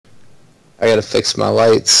I gotta fix my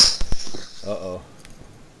lights. Uh-oh.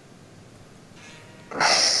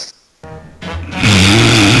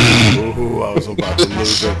 Ooh, I was about to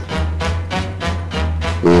lose it.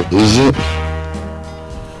 Is it?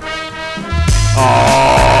 Oh,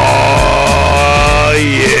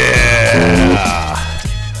 yeah!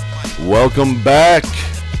 Welcome back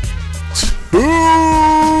to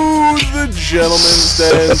the Gentleman's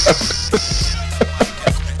Den.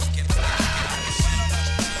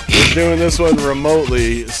 We're doing this one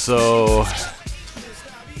remotely, so...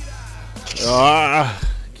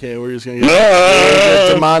 we're just gonna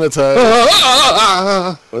get demonetized.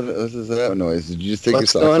 What is that noise? Did you just take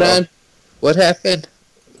What's your going socks on? What happened?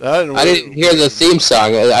 I didn't hear the theme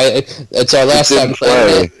song. It's our last time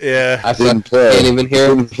playing it. Yeah. I Didn't play. can't even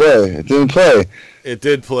hear it. It didn't play. It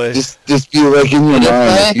did play. Just be like in your Did it mind.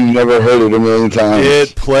 play? Like you've never heard it a million times.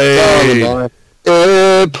 It played.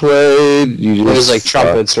 It played. You It was just, like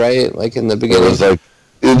trumpets, right? Like in the It beginning. was like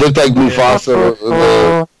it looked like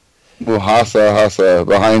Mufasa. Mufasa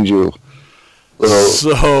behind you.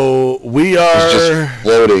 So we are just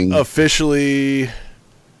floating. officially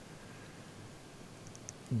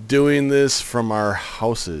doing this from our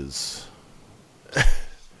houses.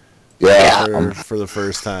 Yeah. For the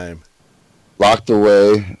first time. Locked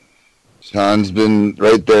away. Sean's been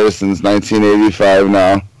right there since 1985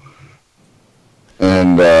 now.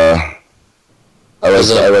 And I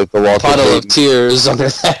like the Walter puddle Payton, of tears under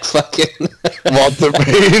that fucking Walter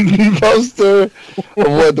Payton poster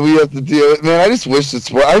of what we have to deal with. Man, I just wish that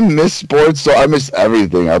sport. I miss sports, so I miss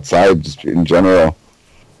everything outside, just in general.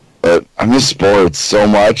 But I miss sports so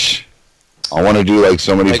much. I want to do like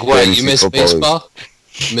so many. like what? You miss baseball?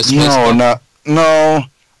 You miss baseball? No.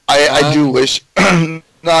 I do wish. No,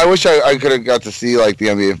 I wish I could have got to see like the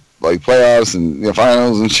NBA like playoffs and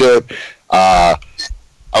finals and shit. I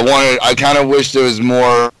kind of wish there was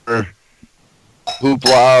more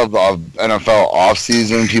hoopla of NFL off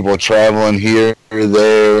season, people traveling here,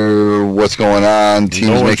 there, what's going on,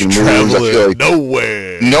 teams making moves. I feel like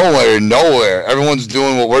nowhere. Everyone's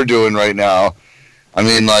doing what we're doing right now. I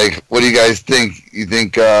mean, like, what do you guys think? You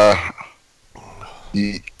think? I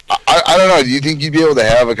don't know. Do you think you'd be able to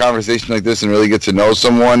have a conversation like this and really get to know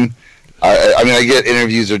someone? I mean, I get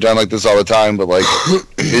interviews are done like this all the time, but like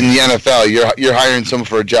in the NFL, you're hiring someone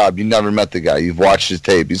for a job. You never met the guy. You've watched his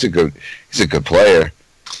tape. He's a good player.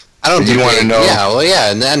 I don't think you want to know. Yeah, well,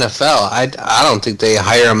 yeah. In the NFL, I don't think they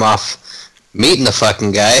hire him off meeting the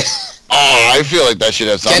fucking guy. Oh, I feel like that should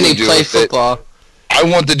have something Can to do he play with football? it. I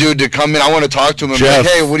want the dude to come in. I want to talk to him and Jeff, be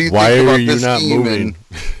like, hey, what do you think about this team? And,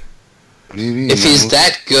 If he's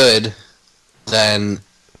that good, then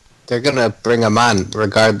they're gonna bring him on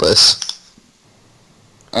regardless.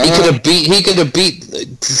 He could have beat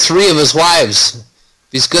 3 of his wives.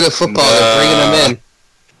 If he's good at football, they're bringing him in.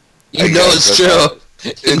 You know it's true.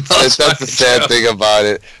 That's the sad thing about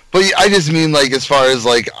it. But I just mean, like, as far as,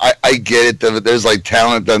 like, I get it that there's, like,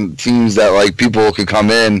 talent on teams that, like, people could come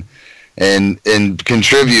in and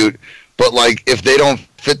contribute. But, like, if they don't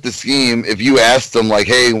fit the scheme, if you ask them, like,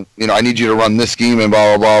 hey, I need you to run this scheme and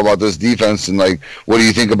blah, blah, blah about this defense, and, like, what do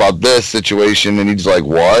you think about this situation? And he's like,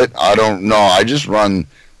 what? I don't know. I just run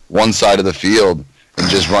one side of the field and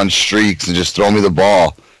just run streaks and just throw me the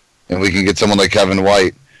ball. And we can get someone like Kevin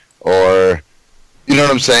White. Or, you know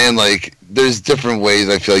what I'm saying? Like, there's different ways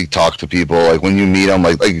I feel like you talk to people. Like, when you meet them,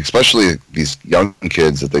 like especially these young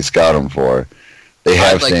kids that they scout them for, they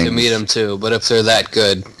have I'd like things. to meet him too, but if they're that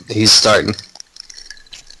good, he's starting.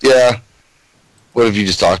 Yeah. What if you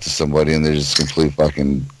just talk to somebody and they're just a complete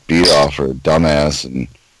fucking beat off or a dumbass and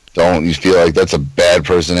you feel like that's a bad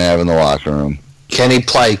person to have in the locker room? Can he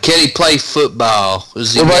play football?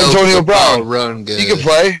 Does he What about know Antonio football, Brown? run good? He can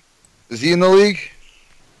play. Is he in the league?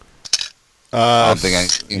 I don't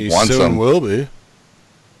think he wants soon him. will be.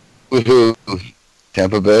 Woohoo.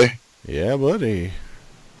 Tampa Bay? Yeah, buddy.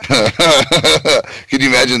 Could you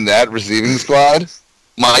imagine that receiving squad?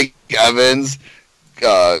 Mike Evans,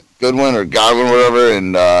 Goodwin or Godwin, whatever,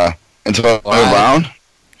 and Antonio Brown?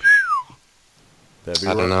 That'd be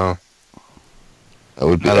I don't know. That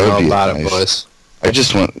would be. I don't know about nice. it, boys. I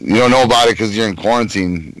just want. You don't know about it because you're in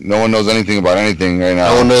quarantine. No one knows anything about anything right now.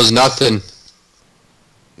 No one knows nothing.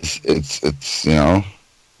 It's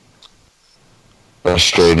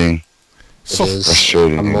frustrating. So It is.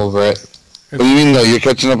 Frustrating. I'm over it. What do you mean though? You're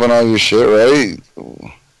catching up on all your shit, right?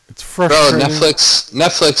 it's Bro, frustrating.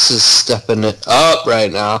 Netflix is stepping it up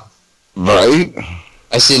right now. Right?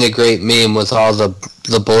 I seen a great meme with all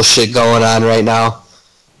the bullshit going on right now.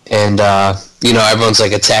 and everyone's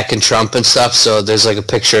like attacking Trump and stuff. So there's like a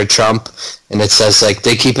picture of Trump, and it says like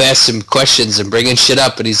they keep asking questions and bringing shit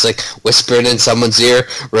up, and he's like whispering in someone's ear,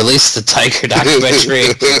 "Release the Tiger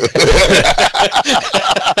documentary."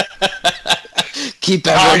 Keep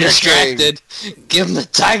everyone distracted. Give them the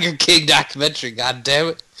Tiger King documentary. God damn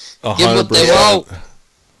it! Give them what they want.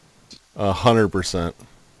 100%.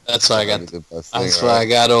 That's why I got. That's why I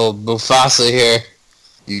got old Mufasa here.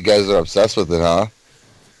 You guys are obsessed with it, huh?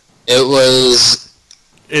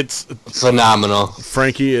 It's phenomenal.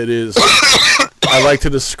 Frankie, it is. I like to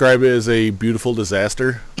describe it as a beautiful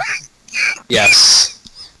disaster. Yes.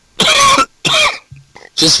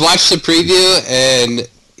 Just watch the preview and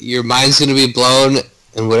your mind's going to be blown,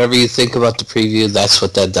 and whatever you think about the preview, that's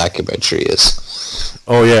what that documentary is.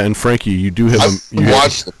 Oh yeah, and Frankie, you do have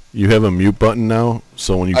you have a mute button now,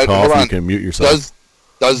 so when you cough, you can mute yourself.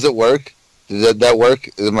 Does it work? Did that work?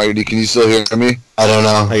 Can you still hear me? I don't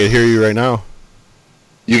know. I can hear you right now.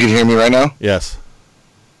 You can hear me right now? Yes.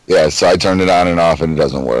 Yeah, so I turned it on and off, and it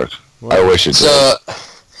doesn't work. Well, I wish it did. So,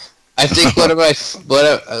 I think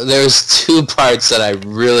there's two parts that I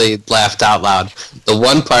really laughed out loud. The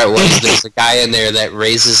one part was there's a guy in there that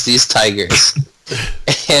raises these tigers.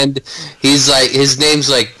 And he's like, his name's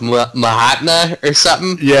like Mahatma or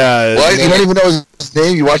something. Yeah. What? You don't even know his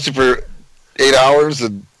name? You watched it for 8 hours?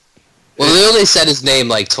 Well, they only said his name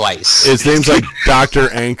like twice. His name's like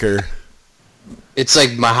Dr. Anchor. It's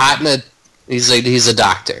like Mahatma. He's a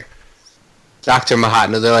doctor. Dr.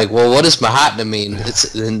 Mahatma. They're like, well, what does Mahatma mean?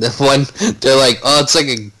 And the one, they're like, oh, it's like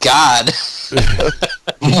a god.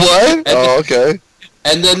 What? Oh, okay.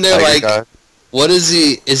 And then they're like, God. What is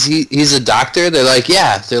he? He's a doctor? They're like,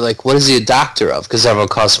 yeah. They're like, what is he a doctor of? Because everyone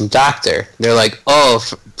calls him doctor. They're like, oh,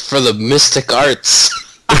 for the mystic arts.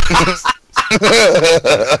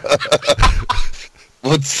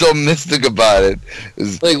 What's so mystic about it?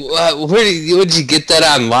 Like, would you get that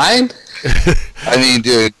online? I mean,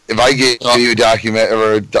 dude, if I gave you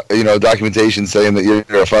a documentation saying that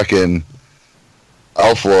you're a fucking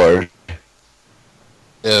elf lord,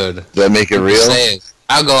 dude, does that make it real?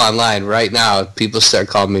 I'll go online right now. People start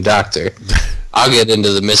calling me doctor. I'll get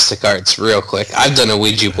into the mystic arts real quick. I've done a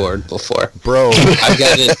Ouija board before, bro. I've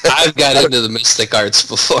got into the mystic arts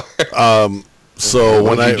before. So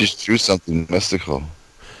when I just drew something mystical.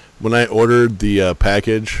 When I ordered the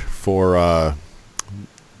package for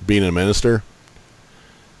being a minister,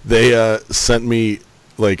 they sent me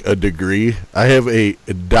like a degree. I have a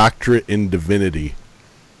doctorate in divinity.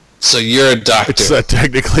 So you're a doctor. So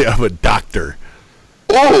technically, I'm a doctor.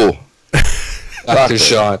 Oh, Dr.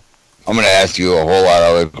 Sean. I'm gonna ask you a whole lot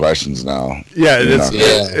of other questions now. Yeah,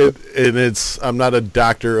 it's I'm not a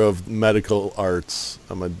doctor of medical arts.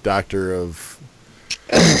 I'm a doctor of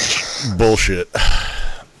bullshit.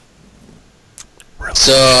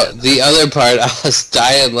 So the other part, I was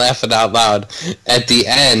dying laughing out loud. At the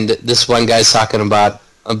end, this one guy's talking about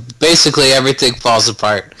basically everything falls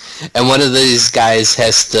apart, and one of these guys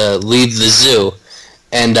has to leave the zoo,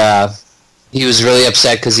 and he was really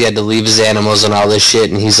upset because he had to leave his animals and all this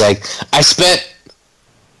shit, and he's like, I spent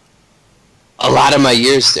a lot of my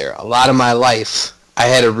years there, a lot of my life. I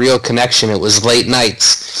had a real connection. It was late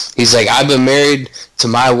nights. He's like, I've been married to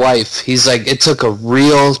my wife. He's like, it took a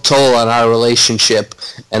real toll on our relationship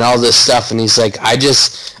and all this stuff. And he's like, I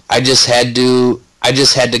just had to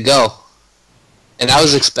go. And I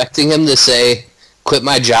was expecting him to say, quit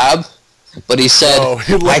my job, but he said,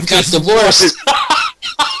 I got divorced.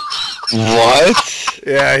 What?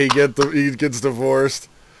 Yeah, he gets divorced.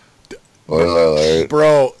 Alert.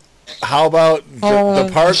 Bro, how about the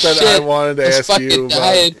part that I wanted to ask you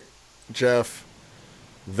about, Jeff?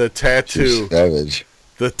 The tattoo. Savage.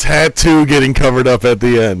 The tattoo getting covered up at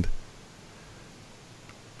the end.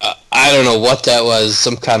 I don't know what that was.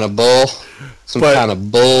 Some kind of bull.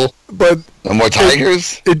 But no more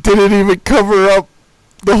tigers? It didn't even cover up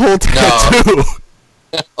the whole tattoo.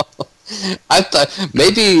 No. I thought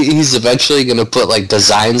maybe he's eventually going to put like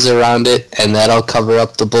designs around it and that'll cover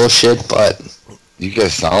up the bullshit, but... You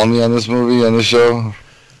guys selling me on this movie, on the show?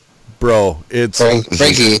 Bro, it's...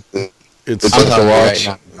 Frankie, it's worth the watch.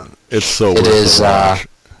 Right, it's so worth the watch.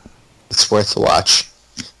 It's worth the watch.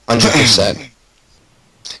 100%.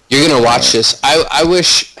 You're going to watch this. I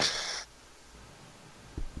wish...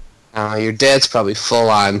 your dad's probably full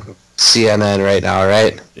on CNN right now,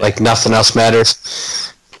 right? Yeah. Like nothing else matters.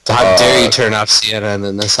 So how dare you turn off CNN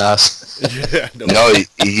in this house? Yeah, no,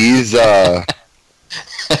 he's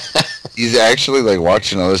actually like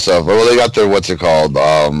watching other stuff. Well, they got their what's it called?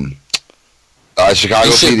 Chicago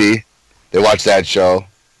PD. They watch that show,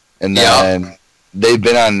 and then they've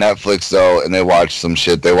been on Netflix though, and they watch some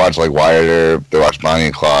shit. They watch like Wyatt Earp. They watch Bonnie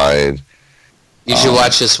and Clyde. You should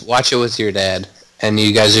watch it with your dad, and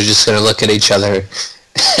you guys are just gonna look at each other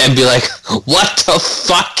and be like, "What the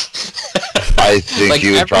fuck?" I think like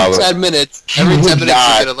you would every probably 10 minutes. Every 10 minutes,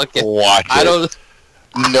 you're gonna look at. Watch it. I don't.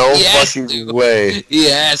 No fucking way. He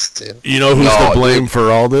has to. You know who's to blame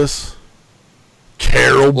for all this?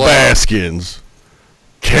 Carol Baskins.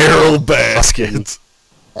 Carol Baskins.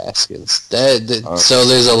 So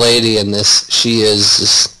there's a lady in this. She is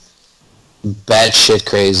just batshit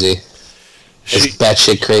crazy. As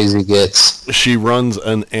batshit crazy gets. She runs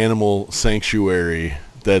an animal sanctuary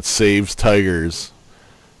that saves tigers,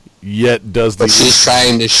 yet does the... But she's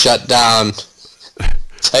trying to shut down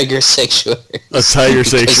tiger sanctuary. A tiger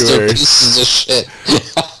sanctuary. They're pieces of shit.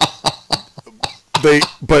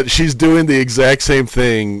 But she's doing the exact same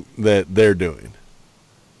thing that they're doing.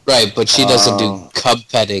 Right, but she doesn't do cub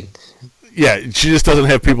petting. Yeah, she just doesn't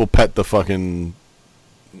have people pet the fucking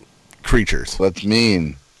creatures. That's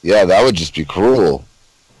mean. Yeah, that would just be cruel.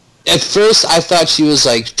 At first, I thought she was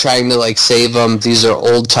like trying to like save them. These are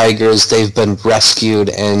old tigers. They've been rescued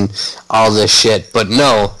and all this shit. But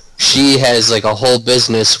no, she has like a whole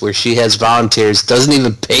business where she has volunteers, doesn't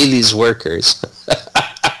even pay these workers,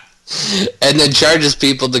 and then charges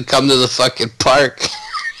people to come to the fucking park.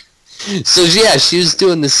 So yeah, she was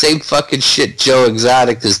doing the same fucking shit Joe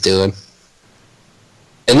Exotic is doing.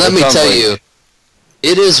 And let me tell you,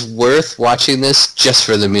 it is worth watching this just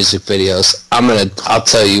for the music videos. I'll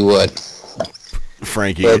tell you what.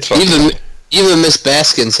 Frankie. Even Miss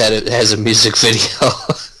Baskins has a music video.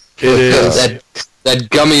 It is. that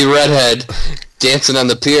gummy redhead dancing on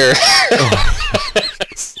the pier.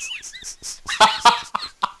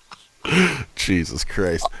 Jesus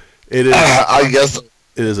Christ. It is I guess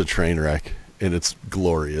it is a train wreck, and it's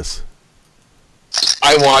glorious.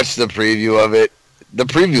 I watched the preview of it. The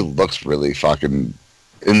preview looks really fucking,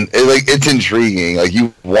 it's intriguing. Like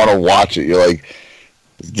you want to watch it. You're like,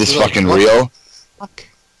 is this fucking real? Fuck.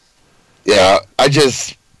 Yeah,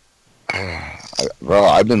 bro,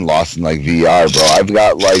 I've been lost in like VR, bro. I've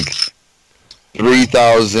got like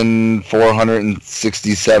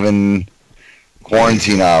 3,467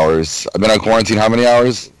 quarantine hours. I've been on quarantine how many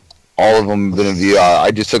hours? All of them have been in VR.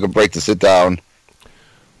 I just took a break to sit down.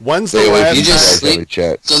 When's the last you just sleep?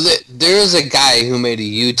 Chat. So there's a guy who made a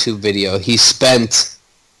YouTube video. He spent,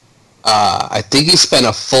 I think he spent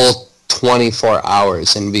a full 24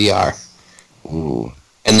 hours in VR. Ooh.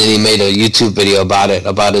 And then he made a YouTube video about it,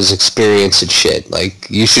 about his experience and shit. Like,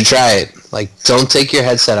 you should try it. Like, don't take your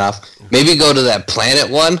headset off. Maybe go to that Planet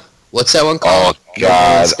one. What's that one called? Oh,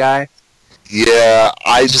 God. Sky? Yeah,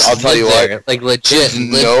 I'll tell you what. Like, legit. There's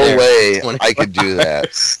no way I could do that.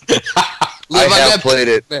 I have played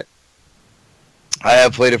it. I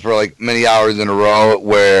have played it for like many hours in a row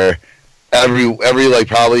where every like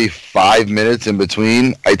probably 5 minutes in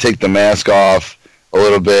between, I take the mask off a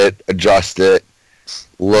little bit, adjust it,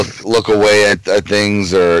 look away at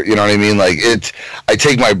things, or you know what I mean? Like I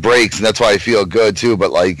take my breaks, and that's why I feel good too.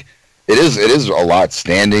 But like it is a lot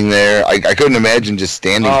standing there. I couldn't imagine just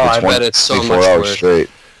standing for 24 hours straight.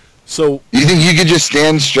 So you think you could just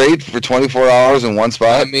stand straight for 24 hours in one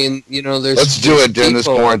spot? I mean, there's let's do it during this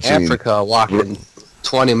quarantine. In Africa walking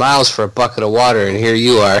 20 miles for a bucket of water, and here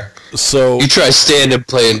you are. So you try standing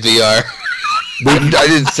playing VR. I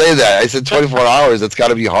didn't say that. I said 24 hours. It's got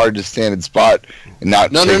to be hard to stand in spot and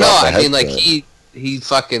not. No. I mean, like he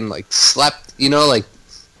fucking like slept. Like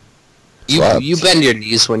you bend your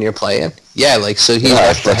knees when you're playing. Yeah, like so he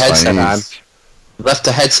left the headset on. Left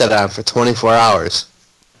the headset on for 24 hours.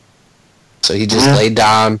 So he just laid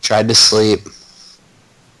down, tried to sleep.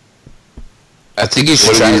 I think you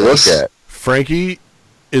should try to look at. Frankie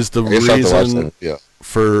is the reason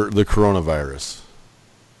for the coronavirus.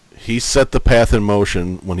 He set the path in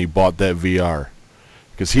motion when he bought that VR.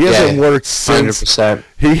 Because he hasn't worked since. 100%.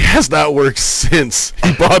 He has not worked since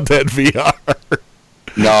he bought that VR.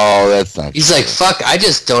 No, that's not. He's like, fuck, I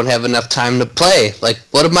just don't have enough time to play. Like,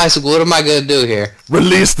 what am I gonna do here?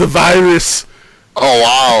 Release the virus. Oh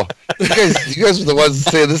wow! You guys were the ones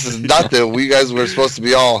saying this is nothing. We guys were supposed to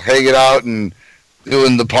be all hanging out and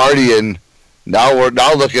doing the party, and now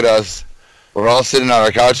look at us. We're all sitting on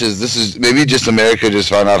our couches. This is maybe just America just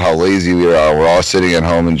found out how lazy we are. We're all sitting at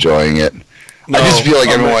home enjoying it. No, I just feel like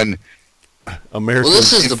everyone. America's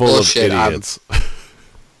this is the full bullshit. Of idiots.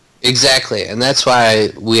 Exactly, and that's why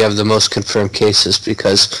we have the most confirmed cases,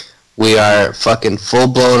 because we are fucking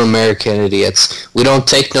full-blown American idiots. We don't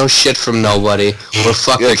take no shit from nobody. We're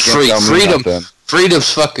fucking free.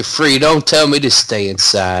 Freedom's fucking free. Don't tell me to stay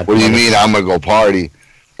inside. What do you mean I'm gonna go party?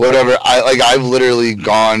 Whatever. I've literally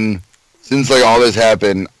gone since like all this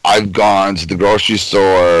happened, I've gone to the grocery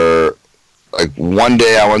store. Like one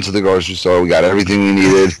day I went to the grocery store. We got everything we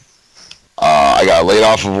needed. I got laid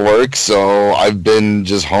off of work, so I've been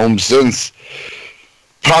just home since.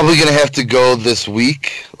 Probably going to have to go this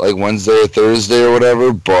week, like Wednesday or Thursday or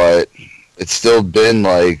whatever, but it's still been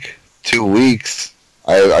like 2 weeks.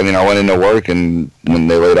 I mean, I went into work, and when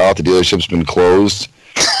they laid off, the dealership's been closed.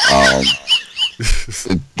 I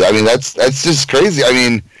mean, that's just crazy. I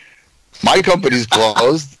mean, my company's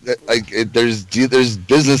closed. Like, there's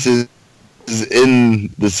businesses in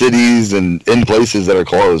the cities and in places that are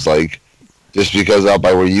closed. Like, just because out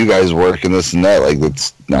by where you guys work and this and that, like,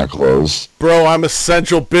 it's not closed. Bro, I'm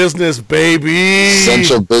essential business, baby.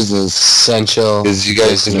 Essential business. Essential. Because you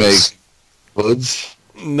guys make hoods.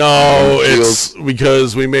 No, it's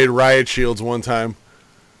because we made riot shields one time,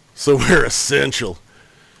 so we're essential.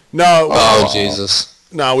 No. Oh, Jesus.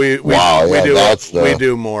 No, we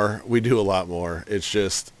do more. We do a lot more. It's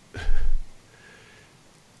just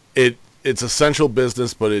it's essential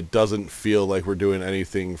business, but it doesn't feel like we're doing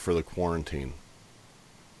anything for the quarantine.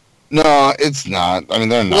 No, it's not. I mean,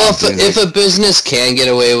 they're not. Well, if a business can get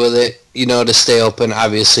away with it, you know, to stay open,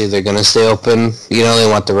 obviously they're going to stay open. You know, they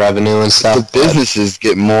want the revenue and stuff. The businesses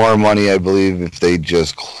get more money, I believe, if they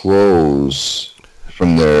just close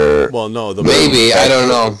from their... Well, no. I don't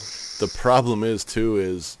know. The problem is,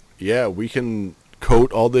 too, yeah, we can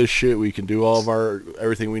coat all this shit. We can do all of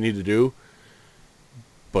everything we need to do.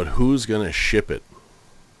 But who's going to ship it?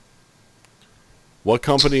 What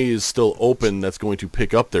company is still open that's going to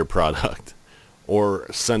pick up their product or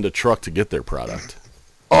send a truck to get their product?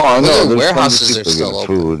 Oh, I know. Warehouses are still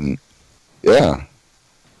open. Yeah.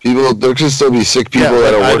 There could still be sick people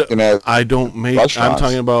that are working at restaurants. I'm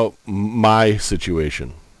talking about my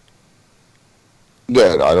situation.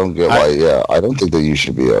 Yeah, I don't get why. Yeah, I don't think that you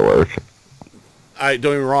should be at work. Don't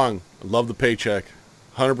get me wrong. I love the paycheck.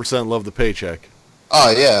 100% love the paycheck.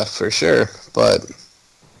 Oh, yeah, for sure. But...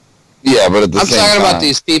 Yeah, but at the same time... I'm talking about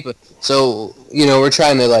these people. So, you know, we're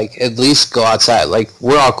trying to, like, at least go outside. Like,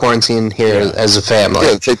 we're all quarantined here as a family.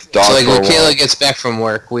 Yeah, take the dog so, like, for when a Kayla walk. gets back from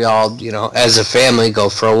work, we all, you know, as a family go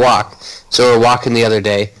for a walk. So we're walking the other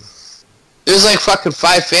day. There's, like, fucking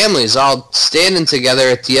 5 families all standing together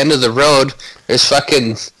at the end of the road. There's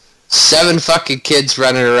fucking 7 fucking kids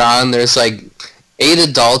running around. There's, like, 8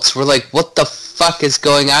 adults. We're like, what the fuck is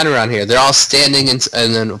going on around here? They're all standing, and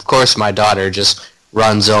then, of course, my daughter just...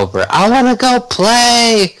 runs over. I want to go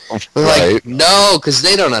play. We're like, no, because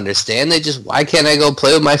they don't understand. They just, why can't I go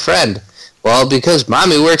play with my friend? Well, because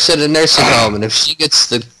mommy works at a nursing home, and if she gets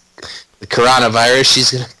the coronavirus,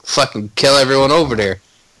 she's gonna fucking kill everyone over there.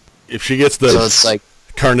 If she gets the so it's like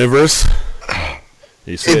carnivorous,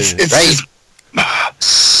 it's right.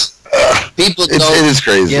 People it is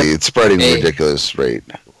crazy. It's spreading at a ridiculous rate.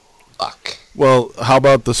 Fuck. Well, how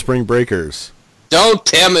about the spring breakers? Don't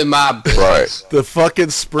tell me my business. Right. The fucking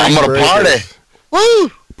spring I'm gonna breakers. party.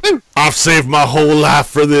 Woo! I've saved my whole life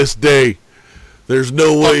for this day. There's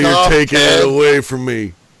no way you're taking it away from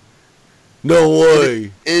me. No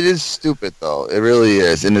way. It is stupid, though. It really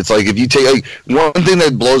is. And it's like, if you take... Like, one thing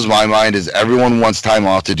that blows my mind is everyone wants time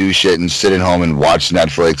off to do shit and sit at home and watch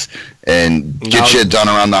Netflix and get shit done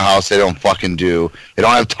around the house they don't fucking do. They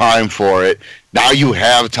don't have time for it. Now you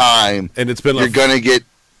have time. And it's been... You're going to get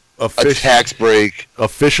a tax break.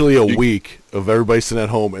 Officially a week of everybody sitting at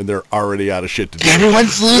home, and they're already out of shit to do.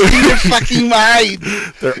 Everyone's losing their fucking mind.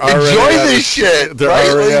 Enjoy this shit. They're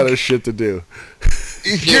already out of shit to do.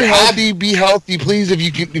 If you're healthy, be healthy, please. If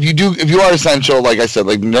you are essential, like I said,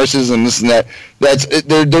 like nurses and this and that,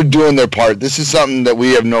 they're doing their part. This is something that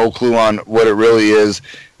we have no clue on what it really is.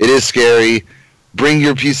 It is scary. Bring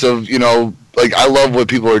your piece of, you know, like I love what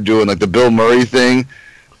people are doing, like the Bill Murray thing.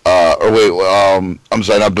 I'm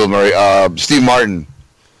sorry, not Bill Murray. Steve Martin.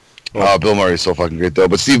 Bill Murray is so fucking great though.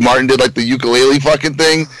 But Steve Martin did like the ukulele fucking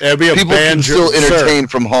thing. People can still entertain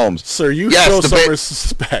from homes. Sir, you show some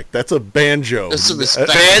respect. That's a banjo. That's a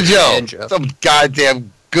respect. Banjo. Some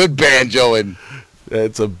goddamn good banjo and.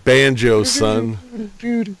 It's a banjo, son.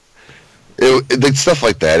 Like stuff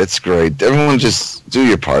like that. It's great. Everyone just do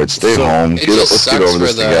your part. Stay home. Let's get over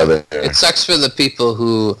this together. It sucks for the people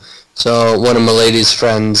who. So one of my lady's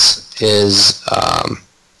friends is,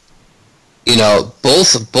 you know,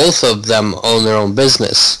 both of them own their own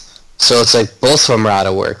business. So it's like both of them are out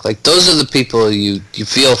of work. Like those are the people you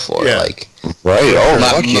feel for. Yeah. Like, right. Oh,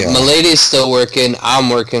 my lady's still working. I'm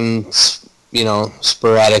working, you know,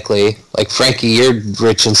 sporadically. Like Frankie, you're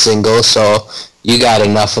rich and single, so you got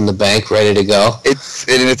enough in the bank ready to go.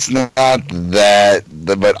 It's not that,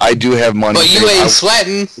 but I do have money. But you ain't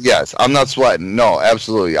sweating. Yes, I'm not sweating. No,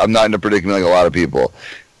 absolutely. I'm not in a predicament like a lot of people.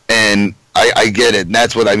 And I get it, and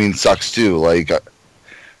that's what I mean sucks too. Like,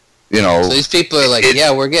 So these people are like,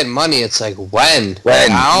 yeah, we're getting money. It's like, when?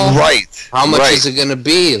 Now? Right. How much is it going to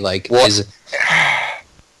be? Like,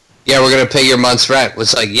 yeah, we're going to pay your month's rent.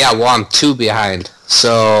 It's like, yeah, well, I'm 2 behind.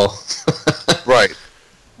 So. Right.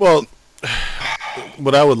 Well,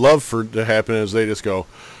 what I would love for to happen is they just go,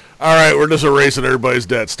 all right, we're just erasing everybody's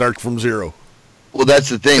debt. Start from zero. Well, that's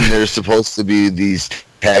the thing. There's supposed to be these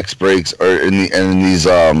tax breaks or in these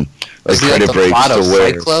like credit breaks to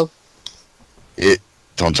where Fight Club?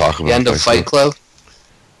 Don't talk about the end of Fight Club.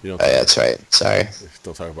 You Oh, yeah, that's right. Sorry.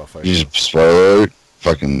 Still talk about Fight You Club. just spoiler alert,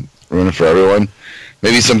 fucking ruin it for everyone.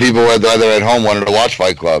 Maybe some people that are at home wanted to watch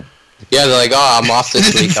Fight Club. Yeah, they're like, oh, I'm off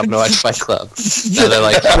this week. I'm going to watch Fight Club. So they're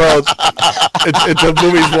like, Well, the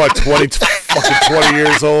movie's what, 20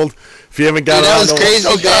 years old. If you haven't got dude, it, that was crazy,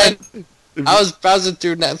 okay. man. I was browsing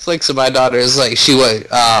through Netflix, and my daughter is like, she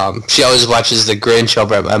always watches The Grinch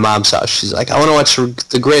over at my mom's house. She's like, I want to watch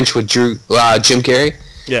The Grinch with Jim Carrey.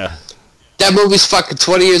 Yeah. That movie's fucking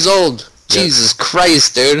 20 years old. Yeah. Jesus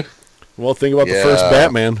Christ, dude. Well, think about the first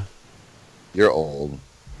Batman. You're old.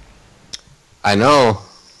 I know.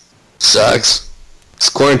 Sucks. This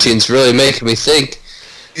quarantine's really making me think.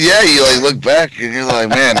 Yeah, you like look back and you're like,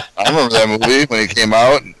 man, I remember that movie when it came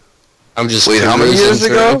out. I'm just Wait, how many years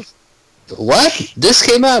ago? What? This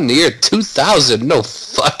came out in the year 2000. No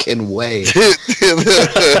fucking way.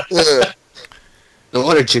 No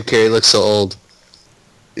wonder Jim Carrey looks so old.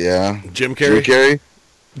 Yeah. Jim Carrey?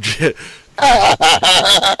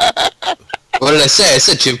 What did I say? I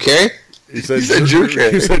said Jim Carrey? You said Drew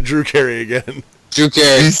Carrey. You said Drew Carrey again. Drew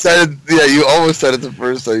Carrey. You said, yeah, you almost said it the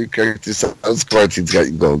first time you corrected yourself. Those quarantine's got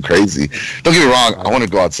you going crazy. Don't get me wrong, I want to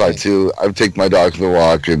go outside too. I would take my dog for a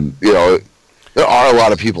walk, and, there are a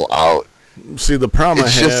lot of people out. See, the problem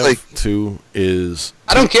It's I just have, too, is...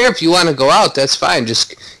 I don't care if you want to go out. That's fine.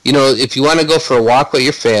 Just, if you want to go for a walk with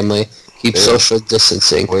your family, keep social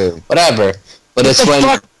distancing. Whatever. But it's when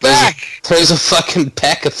there's a fucking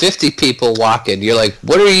pack of 50 people walking. You're like,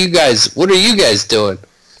 what are you guys doing?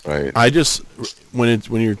 Right. I just... When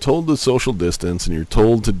you're told to social distance and you're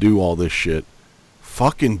told to do all this shit,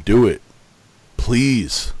 fucking do it.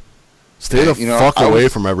 Please. Stay the fuck away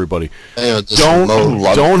from everybody.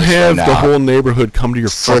 Don't have the whole neighborhood come to your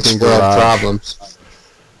fucking garage.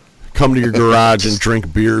 Come to your garage and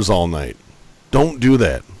drink beers all night. Don't do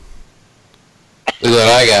that. Look what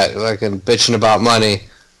I got. Fucking bitching about money.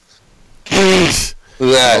 Look at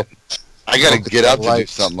that. I gotta get up to do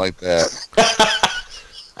something like that.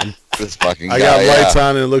 This fucking guy. I got lights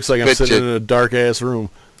on and it looks like I'm sitting in a dark ass room.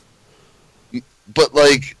 But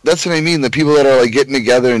like, that's what I mean. The people that are like getting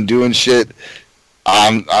together and doing shit,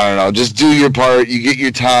 I don't know. Just do your part. You get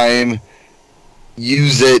your time.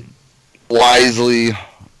 Use it wisely.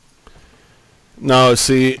 No,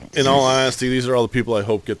 see, in all honesty, these are all the people I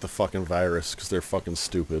hope get the fucking virus because they're fucking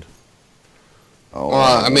stupid. Well,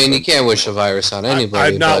 I mean, you can't wish a virus on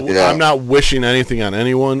anybody. I'm not wishing anything on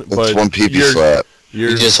anyone. That's but one pee-pee slap.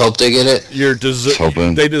 You just hope they get it?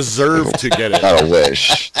 They deserve to get it. Not a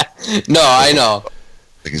wish. No, I know.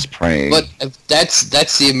 Like he's praying. But that's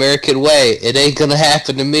the American way. It ain't gonna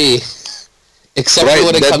happen to me. Except for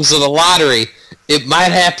when it comes to the lottery. It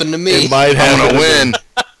might happen to me. It might happen. I'm gonna win.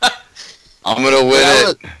 I'm gonna win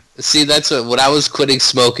it. See, that's when I was quitting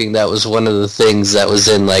smoking, that was one of the things that was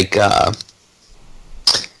in, like,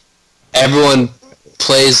 everyone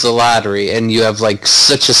plays the lottery, and you have, like,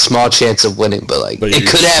 such a small chance of winning, but it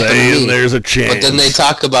could happen to me. There's a chance. But then they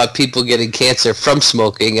talk about people getting cancer from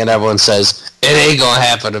smoking, and everyone says, it ain't gonna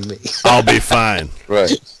happen to me. I'll be fine.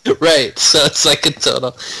 Right. Right, so it's like a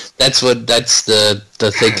total... That's the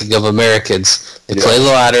thinking of Americans. They play the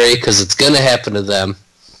lottery because it's gonna happen to them.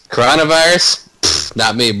 Coronavirus? Pfft,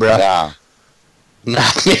 not me, bro. Nah.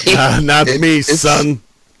 Not me. Not me, son.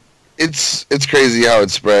 It's crazy how it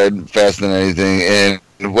spread faster than anything, and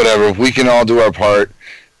whatever. If we can all do our part.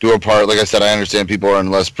 Like I said, I understand people are in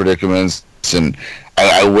less predicaments, and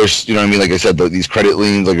I wish, you know what I mean? Like I said, these credit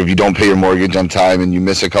liens, like if you don't pay your mortgage on time and you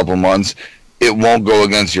miss a couple months, it won't go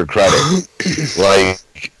against your credit. Like,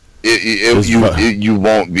 you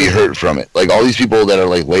won't be hurt from it. Like, all these people that are,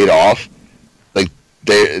 like, laid off, like,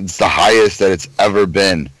 it's the highest that it's ever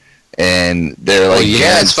been. And they're, like,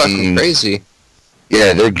 it's fucking crazy.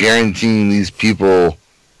 Yeah, they're guaranteeing these people,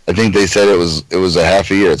 I think they said it was a half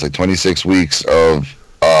a year. It's like 26 weeks of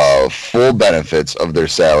full benefits of their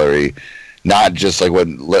salary, not just like what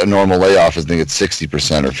a normal layoff is. I think it's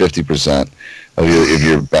 60% or 50% of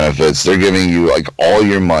your benefits. They're giving you like all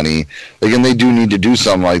your money. Like, and they do need to do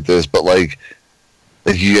something like this, but like,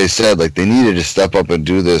 like you guys said, like they needed to step up and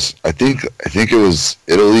do this. I think it was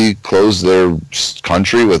Italy closed their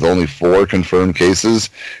country with only 4 confirmed cases,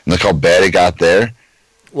 and look how bad it got there.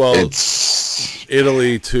 Well,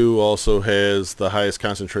 Italy too also has the highest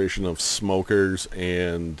concentration of smokers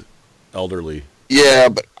and elderly. Yeah,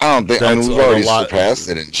 but I don't think we've already surpassed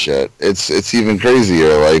it and shit. It's even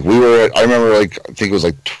crazier. Like I remember I think it was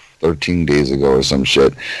like 13 days ago or some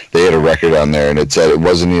shit. They had a record on there, and it said it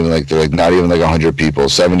wasn't even like they're like not even like 100 people,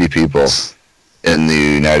 70 people in the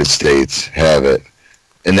United States have it,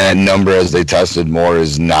 and that number as they tested more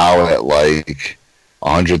is now at like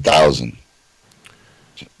 100,000.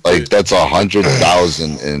 Like that's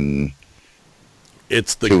 100,000 in.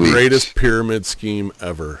 It's the greatest pyramid scheme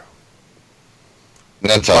ever.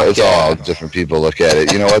 That's how it's all different people look at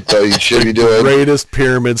it. You know what though? You should be doing greatest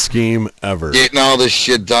pyramid scheme ever. Getting all this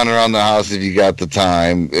shit done around the house if you got the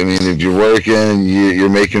time. I mean, if you're working, you're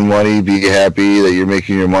making money. Be happy that you're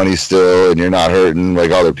making your money still, and you're not hurting like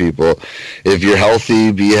other people. If you're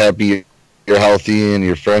healthy, be happy you're healthy, and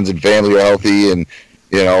your friends and family are healthy, and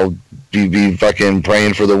you know, be fucking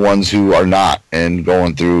praying for the ones who are not and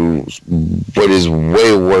going through what is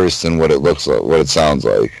way worse than what it looks like, what it sounds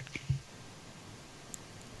like.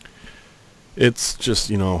 It's just,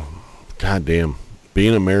 you know, goddamn,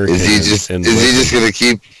 being American. Is he just gonna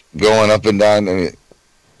keep going up and down? I mean,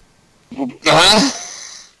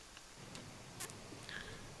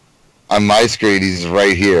 on my screen, he's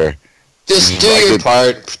right here. Just do your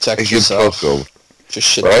part, protect yourself. Just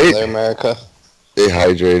shit right? Together, America. Stay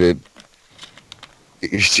hydrated.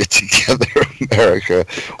 Get your shit together, America.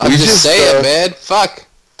 I'm just saying, man. Fuck.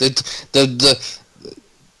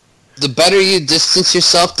 The better you distance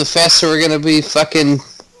yourself, the faster we're gonna be fucking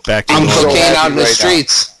cocaine out in the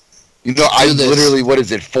streets. You know, I literally,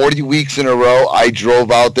 40 weeks in a row, I drove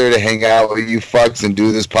out there to hang out with you fucks and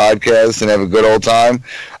do this podcast and have a good old time.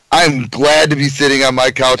 I'm glad to be sitting on my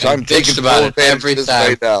couch. I'm taking full advantage of this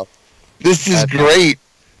right now. This is great.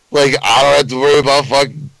 Like, I don't have to worry about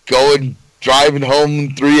fucking driving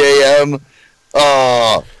home 3 a.m.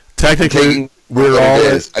 Technically, we're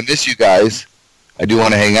all... I miss you guys. I do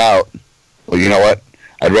want to hang out. Well, you know what?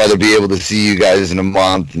 I'd rather be able to see you guys in a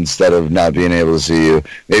month instead of not being able to see you.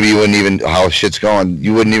 Maybe you wouldn't even, how shit's going,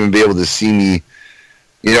 you wouldn't even be able to see me,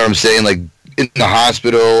 you know what I'm saying, like in the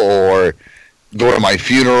hospital or go to my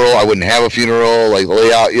funeral. I wouldn't have a funeral, like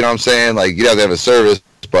lay out, you know what I'm saying? Like, you'd have to have a service,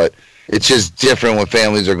 but it's just different when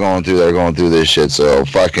families are going through this shit. So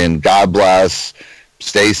fucking God bless,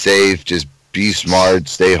 stay safe, just be smart,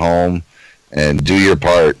 stay home, and do your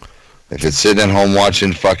part. If it's sitting at home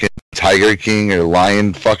watching fucking Tiger King or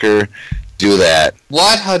Lion Fucker, do that.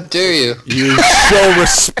 What? How dare you? You show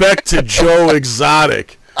respect to Joe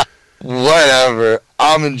Exotic. Whatever.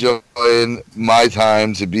 I'm enjoying my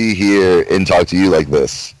time to be here and talk to you like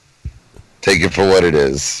this. Take it for what it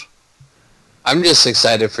is. I'm just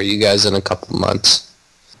excited for you guys in a couple months.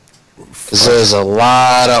 Because there's a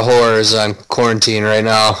lot of horrors on quarantine right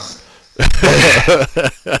now. Stop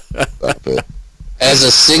it. As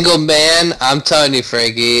a single man, I'm telling you,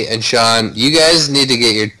 Frankie and Sean, you guys need to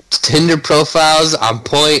get your Tinder profiles on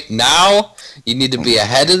point now. You need to be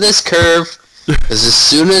ahead of this curve, because as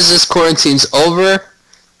soon as this quarantine's over,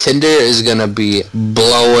 Tinder is going to be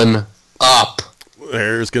blowing up.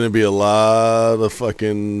 There's going to be a lot of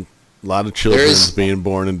children being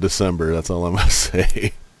born in December. That's all I'm going to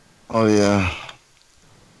say. Oh, yeah.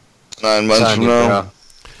 9 months from now.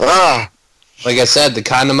 Like I said, the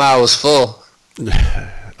condom aisle was full.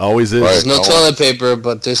 Always is. There's no toilet paper,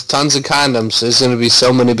 but there's tons of condoms. There's going to be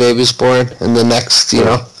so many babies born in the next,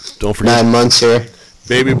 don't forget, 9 months here.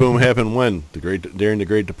 Baby boom happened when? During the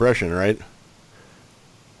Great Depression, right?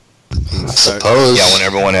 I suppose. Yeah, when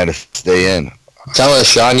everyone had to stay in. Tell us,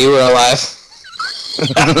 Sean, you were alive.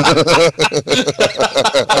 I'm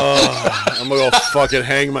going to go fucking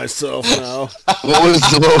hang myself now. What was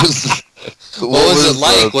it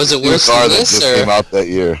like? Was it worse than this? That just came out that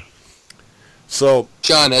year? So,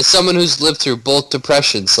 John, as someone who's lived through both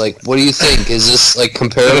depressions, like, what do you think? Is this, like,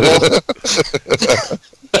 comparable?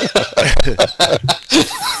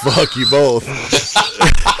 Fuck you both.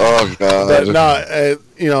 Oh, God. But no,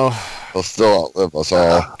 they'll still outlive us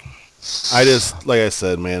all. I just, like I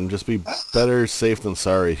said, man, just be better safe than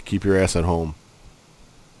sorry. Keep your ass at home.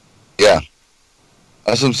 Yeah.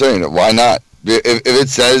 That's what I'm saying. Why not? If it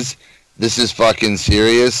says this is fucking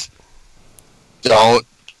serious, don't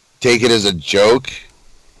take it as a joke,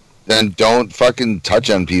 then don't fucking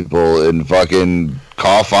touch on people and fucking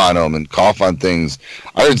cough on them and cough on things.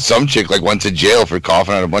 I heard some chick went to jail for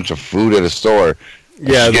coughing on a bunch of food at a store.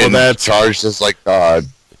 Yeah, well, that's charged as like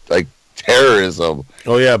terrorism.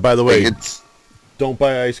 Oh yeah, by the way, Don't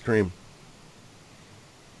buy ice cream.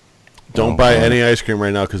 Don't buy any ice cream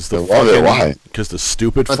right now because the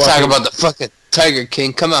stupid. Let's talk about the fucking Tiger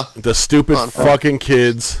King. Come on. The stupid fucking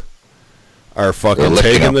kids are fucking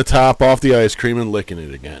taking the top off the ice cream and licking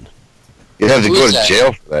it again. You have to go to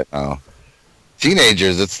jail for that now.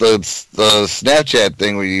 Teenagers, it's the Snapchat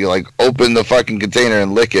thing where you like open the fucking container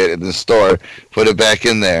and lick it in the store, put it back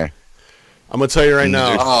in there. I'm gonna tell you right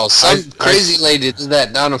now. Oh, some crazy lady did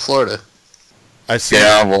that down in Florida. I see.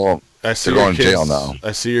 Yeah, well, I see they're going to jail now.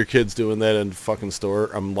 I see your kids doing that in the fucking store.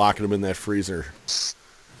 I'm locking them in that freezer.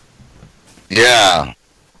 Yeah.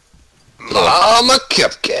 I'm a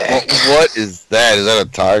cupcake. What is that? Is that a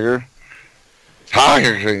tiger?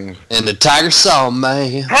 Tiger King. And the tiger saw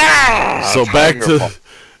me. So back to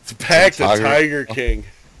Tiger King.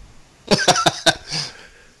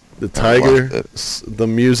 The tiger, the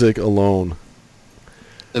music alone.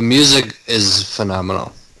 The music is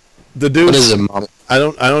phenomenal. The dude. What is it, Mom? I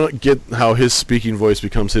don't get how his speaking voice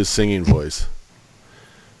becomes his singing voice.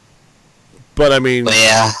 But I mean,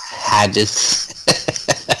 yeah, I just.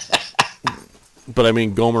 But I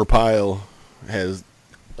mean, Gomer Pyle has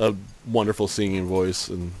a wonderful singing voice,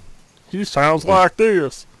 and he sounds like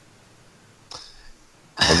this.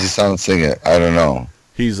 How does he sound sing it? I don't know.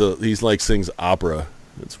 He's like sings opera.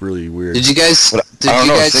 It's really weird. Did you guys? I don't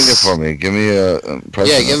know. Sing it for me. Give me a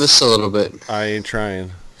yeah, give us a little bit. I ain't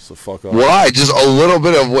trying. So fuck off. Why? Just a little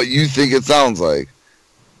bit of what you think it sounds like.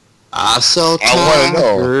 I saw Tiger. I want to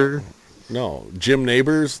know. No, Jim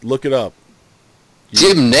Neighbors. Look it up.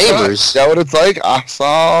 Jim Neighbors. Is that what it's like? I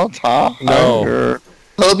saw Tiger. No.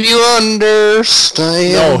 Hope you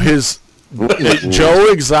understand. No, his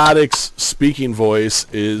Joe Exotic's speaking voice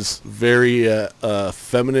is very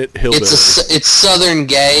effeminate hillbilly. It's Southern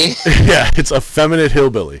gay. Yeah, it's effeminate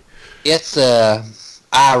hillbilly. It's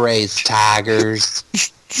I raise tigers.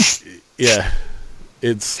 Yeah,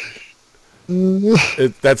 that's and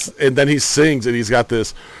then he sings and he's got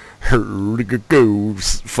this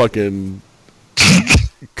fucking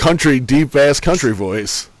country deep ass country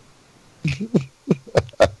voice.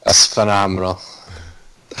 It's phenomenal.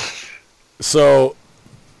 So,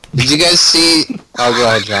 did you guys see? Oh, go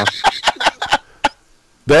ahead, John.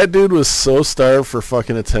 That dude was so starved for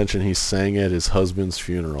fucking attention, he sang at his husband's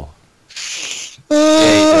funeral.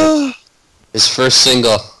 Yeah, his first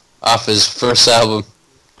single off his first album.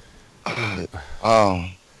 Oh,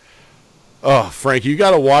 Frank, you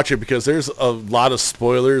got to watch it because there's a lot of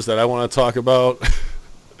spoilers that I want to talk about.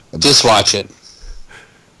 Just watch it.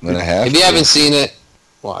 I'm gonna have if you haven't seen it,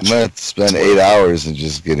 watch it. I'm gonna spend 8 hours and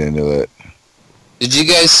just get into it. Did you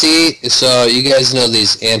guys see? So you guys know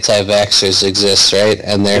these anti-vaxxers exist, right?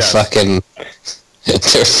 And they're fucking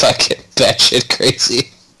batshit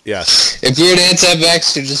crazy. Yes. If you're an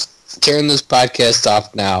anti-vaxxer, just turn this podcast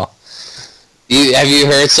off now. Have you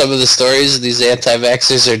heard some of the stories these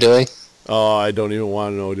anti-vaxxers are doing? Oh, I don't even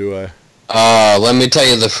want to know, do I? Let me tell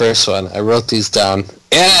you the first one. I wrote these down.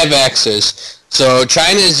 Anti-vaxxers. So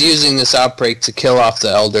China is using this outbreak to kill off the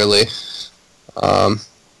elderly.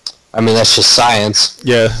 I mean, that's just science.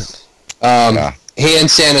 Yeah. Hand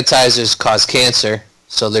sanitizers cause cancer,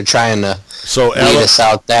 so they're trying to weed us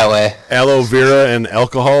out that way. Aloe vera and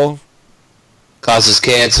alcohol causes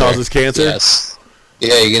cancer. Yes.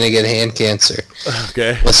 Yeah, you're gonna get hand cancer.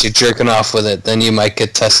 Okay. Unless you're jerking off with it, then you might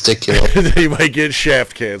get testicular. You might get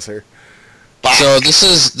shaft cancer. So this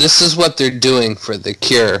is what they're doing for the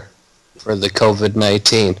cure for the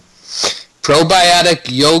COVID-19. Probiotic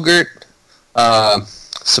yogurt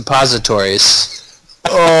suppositories.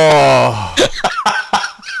 Oh.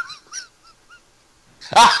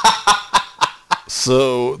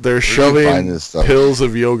 So they're shoving pills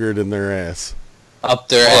of yogurt in their ass. Up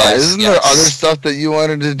their ass. Isn't there other stuff that you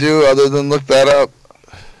wanted to do other than look that up?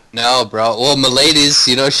 No, bro. Well, my lady's,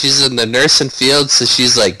 she's in the nursing field, so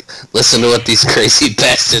she's like, listen to what these crazy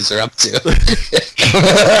bastards are up to.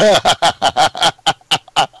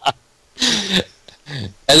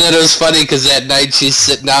 And then it was funny because that night she's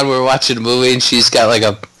sitting down, we're watching a movie, and she's got like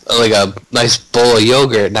a nice bowl of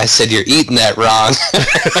yogurt, and I said, "You're eating that wrong."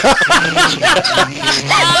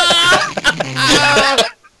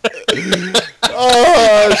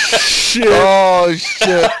 Oh shit! Oh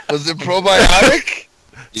shit! Was it probiotic?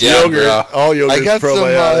 Yeah, yogurt. Bro. All yogurt's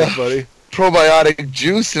probiotic, buddy. Probiotic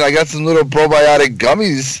juice, and I got some little probiotic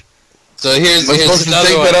gummies. So here's supposed to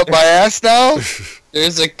take that up my ass now. There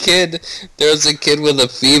was a kid with a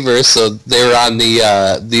fever, so they were on the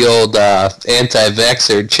old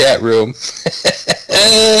anti-vaxxer chat room.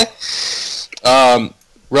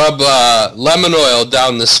 Rub lemon oil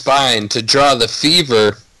down the spine to draw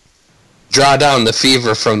down the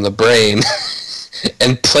fever from the brain.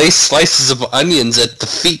 and place slices of onions at the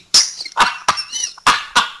feet.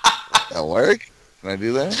 That work? Can I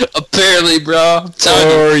do that? Apparently, bro.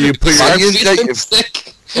 Or you put your Onions at your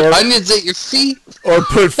stick. Onions at your feet. Or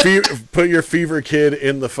put your fever kid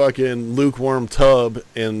in the fucking lukewarm tub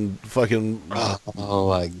and fucking Oh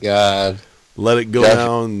my god. let it go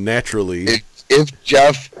down naturally. If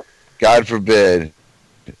Jeff, God forbid,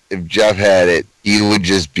 if Jeff had it, he would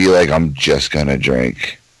just be like, I'm just gonna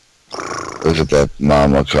drink. Look at that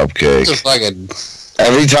mama cupcake. It's a fucking...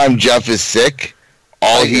 Every time Jeff is sick,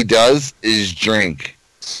 all he does is drink.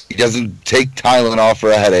 He doesn't take Tylenol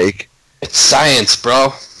for a headache. It's science, bro.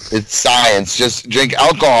 It's science. Just drink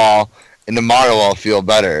alcohol and tomorrow I'll feel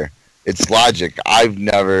better. It's logic. I've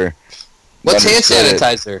never... What's hand understood it.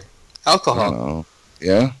 sanitizer? I Alcohol. don't know.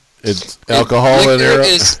 Yeah? It's alcohol in Liquor there.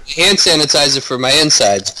 is hand sanitizer for my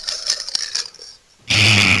insides.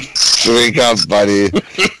 Drink up, buddy.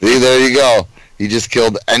 See, there you go. He just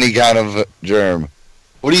killed any kind of germ.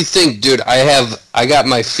 What do you think, dude? I got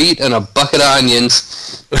my feet in a bucket of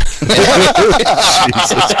onions. Jesus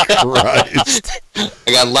Christ.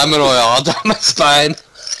 I got lemon oil all down my spine.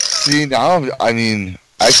 See, now, I mean,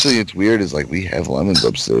 actually, it's weird. Is like we have lemons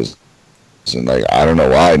upstairs. And like, I don't know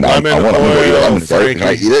why. Now, Lemon I want to eat a oil, lemon. Can I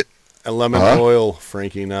Frankie. eat it? And lemon Huh? oil,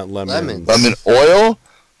 Frankie, not lemon. Lemon oil?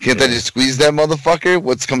 Can't I just squeeze that motherfucker?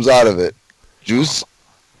 What comes out of it? Juice?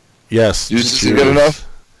 Yes. Juice isn't good enough?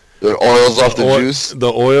 The oil's off the juice?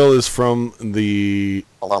 The oil is from the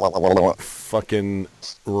fucking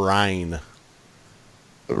rind.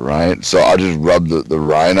 The rind? So I'll just rub the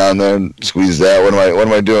rind on there and squeeze that? What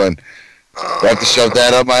am I doing? Do I have to shove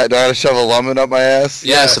that up my... Do I have to shove a lemon up my ass?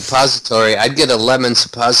 Yeah, suppository. I'd get a lemon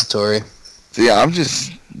suppository. So yeah, I'm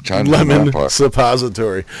just trying to do my Lemon part.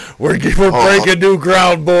 suppository. We're breaking new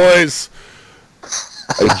ground, boys.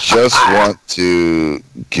 I just want to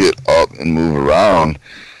get up and move around.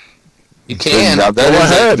 You can. Now, that Go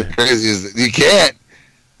is ahead. like the craziest. You can't.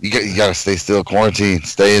 You gotta stay still. Quarantine.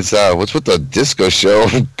 Stay inside. What's with the disco show?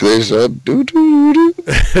 There's a doo doo doo.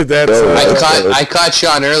 That's I caught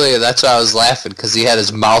Sean earlier. That's why I was laughing, because he had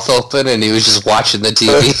his mouth open and he was just watching the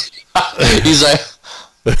TV. He's like,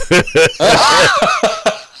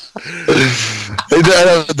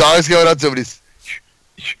 The dog's going up to him. And he's,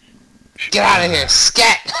 get out of here,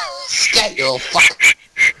 scat, scat, you little fuck.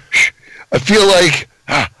 I feel like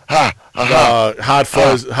Hot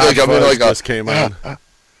Fuzz. Hot I'm in Fuzz like a- just came on.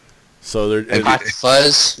 So there. Hot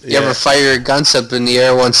fuzz. You Yeah. ever fire your guns up in the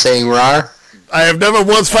air once saying "rar"? I have never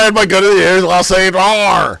once fired my gun in the air while saying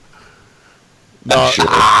 "roar." No, Sure.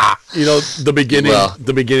 you know the beginning. Well.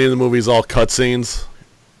 The beginning of the movie is all cutscenes.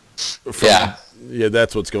 Yeah. Yeah,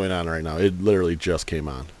 that's what's going on right now. It literally just came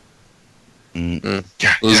on. Yeah,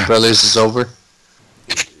 Blues yeah. Brothers is over.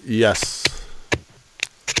 Yes.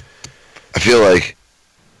 I feel like.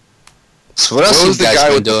 So what else What you was the guys guy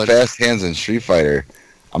been with doing? the fast hands in Street Fighter?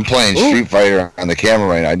 I'm playing Ooh. Street Fighter on the camera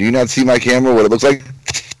right now. Do you not see my camera? What it looks like?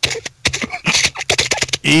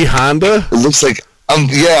 E Honda. It looks like I'm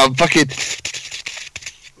fucking.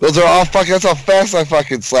 Those are all fucking. That's how fast I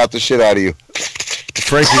fucking slap the shit out of you.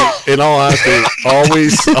 Frankie, in all honesty,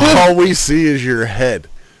 all we see is your head.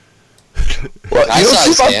 What, I you don't saw see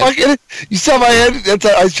his my hand. fucking. You saw my head. That's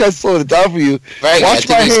how I tried to slow it down for you. Right, I Watch think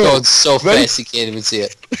my he's hand. going so Ready? fast you can't even see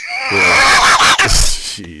it.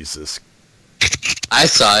 Jesus. I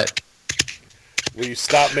saw it. Will you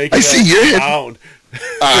stop making I that see your head. sound?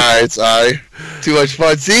 Alright, sorry. Too much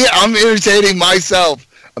fun. See, I'm entertaining myself.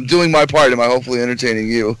 I'm doing my part. Am I hopefully entertaining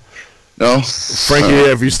you? No? Frankie,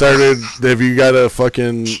 have you got a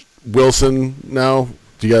fucking Wilson now?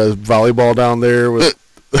 Do you got a volleyball down there with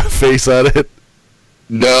a face on it?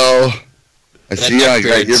 No. I That see how neck you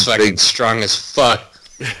got your beard's fucking big, strong as fuck.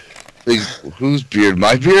 big, whose beard?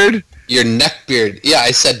 My beard? Your neck beard. Yeah,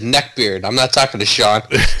 I said neck beard. I'm not talking to Sean.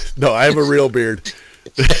 No, I have a real beard.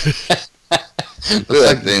 Look at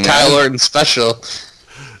that thing, Kyle man. Orton special.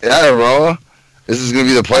 Yeah, bro. This is going to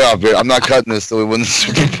be the playoff beard. I'm not cutting this till we win the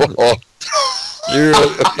Super Bowl. You're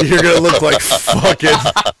gonna look like fucking.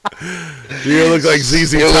 You're gonna look like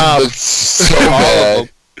ZZ It Top. would look so All bad. of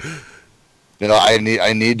them. You know,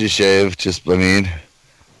 I need to shave. Just, I mean,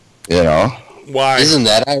 you know. Why? Isn't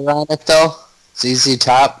that ironic though? ZZ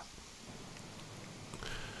Top.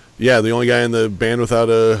 Yeah, the only guy in the band without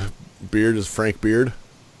a beard is Frank Beard.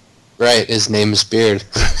 Right, his name is Beard.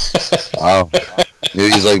 Wow.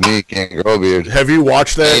 Maybe he's like me, can't grow a beard. Have you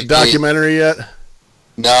watched that Maybe. documentary yet?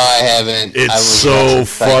 No, I haven't. I It's was so watching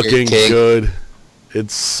Tiger fucking King. good.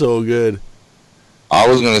 It's so good. I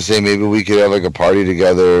was going to say maybe we could have like a party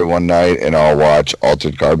together one night and I'll watch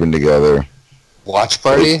Altered Carbon together. Watch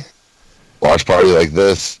party? Watch party like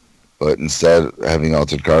this. but instead having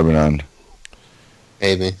Altered Carbon on.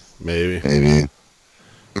 Maybe. Maybe. See,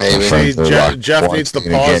 Jeff needs to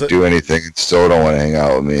pause can't do anything and still don't want to hang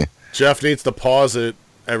out with me. Jeff needs to pause it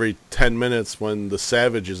every 10 minutes when the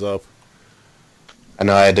Savage is up. I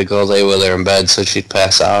know I had to go lay with her in bed so she'd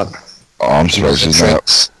pass out. Oh, I'm surprised she's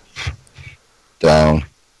not down.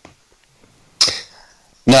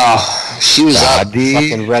 No, she was up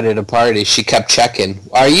fucking ready to party. She kept checking.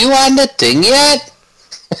 Are you on the thing yet?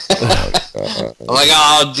 I'm like,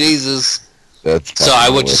 oh, Jesus. So I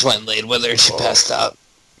just went and laid with her and she passed out.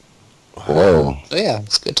 Whoa. So yeah,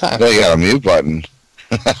 it's a good time. No, you got a mute button.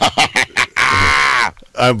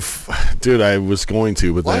 Dude, I was going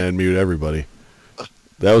to, but then I mute everybody.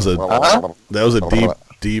 That was a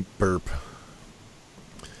deep burp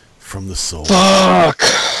from the soul. Fuck.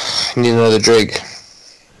 I need another drink.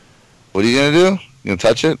 What are you gonna do? You gonna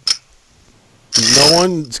touch it? No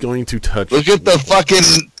one's going to touch it. Look at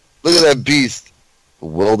that beast. The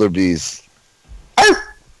wildebeest.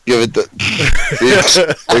 Give it the...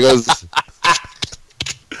 There goes...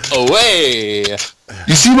 Away!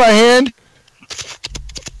 You see my hand?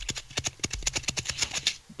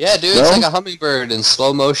 Yeah, dude, it's like a hummingbird in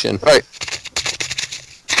slow motion. Right.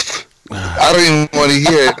 I don't even want to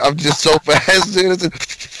hear it. I'm just so fast, dude.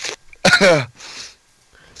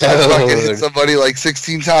 I fucking hit somebody like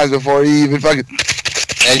 16 times before he even fucking...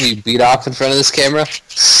 And you beat off in front of this camera?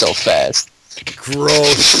 So fast.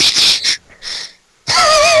 Gross.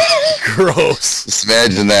 Gross. Just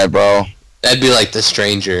imagine that, bro. That'd be like The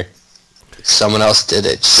Stranger. Someone else did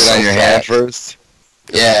it. Get on your hand first?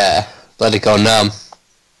 Yeah. Let it go numb.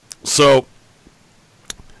 So,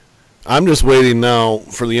 I'm just waiting now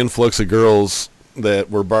for the influx of girls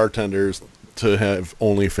that were bartenders to have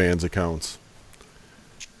OnlyFans accounts.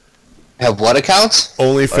 Have what accounts?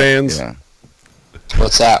 OnlyFans. Yeah.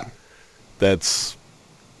 What's that? That's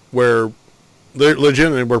where they're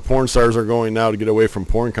legitimately where porn stars are going now to get away from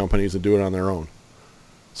porn companies and do it on their own.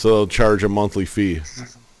 So they'll charge a monthly fee.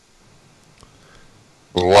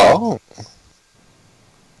 Wow.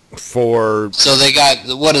 So they got,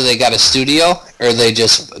 what do they got, a studio? Or they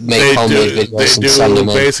just make homemade videos and send them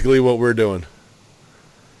in? Basically what we're doing.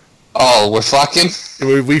 Oh, we're fucking?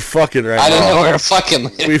 We fucking right now. I didn't know we were fucking.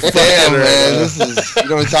 We fucking Damn, right man. now. This is, you know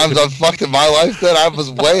how many times I've fucked in my life that I was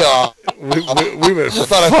way off. We've been I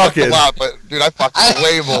thought I fucked a lot, but dude, I fucked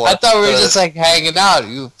way more. I thought we were just like hanging out.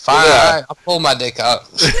 You fine? Yeah. All right, I'll pull my dick out.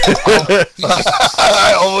 I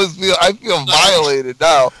feel violated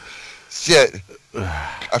now. Shit.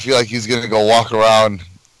 I feel like he's gonna go walk around.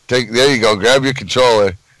 There you go. Grab your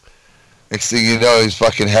controller. Next thing you know, his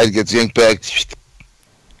fucking head gets yanked back.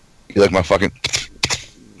 You like my fucking...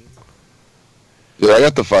 Dude, I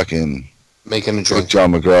got the fucking... Making a drink.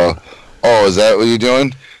 John McGraw. Oh, is that what you're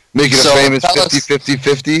doing? Making a famous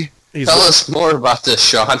 50-50-50? Tell us more about this,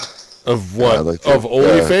 Sean. Of what? Of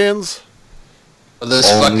OnlyFans? This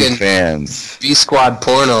fucking fans. B-Squad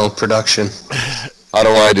porno production. How do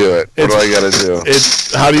I do it? What do I gotta do?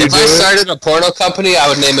 How do you do it? If I started a porno company, I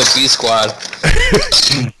would name it B-Squad.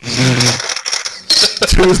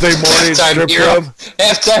 Tuesday morning strip club.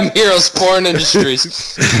 Halftime Heroes Porn Industries.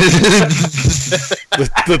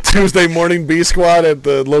 the Tuesday morning B-Squad at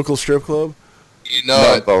the local strip club. You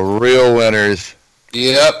know it. The real winners.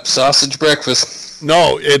 Yep, sausage breakfast.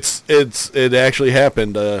 No, it actually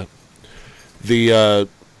happened.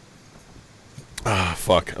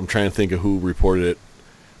 Fuck, I'm trying to think of who reported it.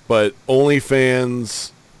 But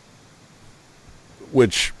OnlyFans,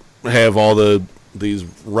 which have all these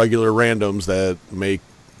regular randoms that make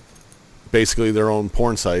basically their own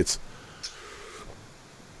porn sites,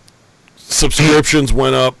 subscriptions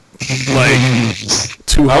went up like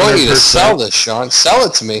 200%. I want you to sell this, Sean. Sell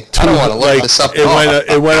it to me. I don't want to look this up.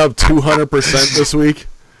 It went up 200% this week.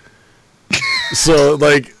 So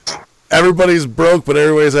like everybody's broke, but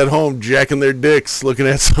everybody's at home jacking their dicks looking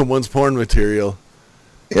at someone's porn material.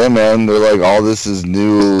 Yeah, man, they're like, all this is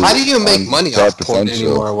new. How do you make money off porn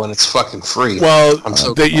anymore when it's fucking free? Well, I'm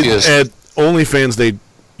so confused. At OnlyFans, they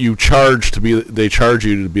charge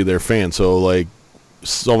you to be their fan. So like,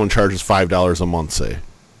 someone charges $5 a month, say.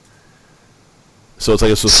 So it's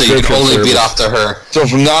like a subscription. So you can only service. beat off to her. So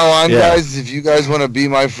from now on, guys, if you guys want to be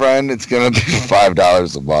my friend, it's gonna be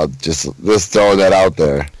 $5 a month. Just throw that out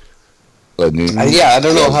there. I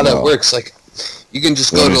don't know how that works. Like, you can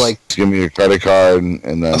just go to like, give me your credit card and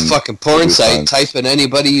then a fucking porn site, type in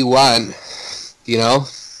anybody you want, you know.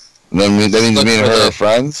 And then me and her are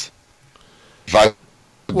friends. $5.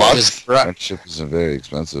 Friendship isn't very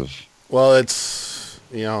expensive. Well, it's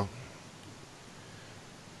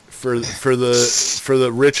for the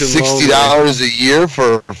rich and $60 a year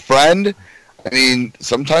for a friend. I mean,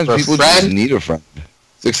 sometimes For a people just friend? need a friend.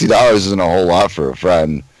 $60 isn't a whole lot for a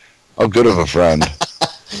friend. How good of a friend?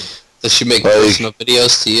 Does she make Like- personal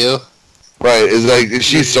videos to you? Right? Is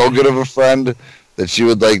she so good of a friend that she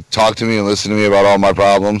would like talk to me and listen to me about all my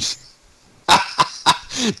problems?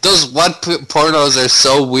 Those pornos are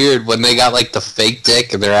so weird when they got like the fake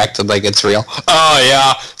dick and they're acting like it's real. Oh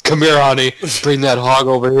yeah, come here, honey, bring that hog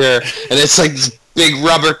over here, and it's like this big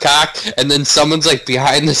rubber cock, and then someone's like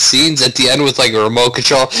behind the scenes at the end with like a remote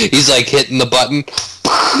control. He's like hitting the button,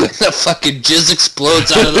 and the fucking jizz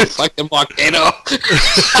explodes out of the fucking volcano.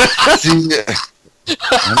 See,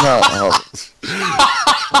 I'm not,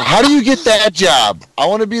 how do you get that job? I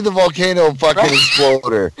want to be the volcano fucking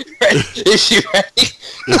exploder. Is she ready?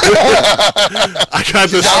 I got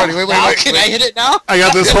this. Can I hit it now? I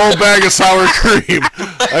got this whole bag of sour cream.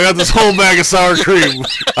 I got this whole bag of sour cream.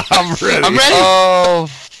 I'm ready. I'm ready. Oh,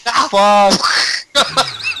 fuck.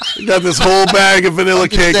 I got this whole bag of vanilla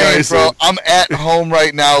cake Saying, ice. bro, I'm at home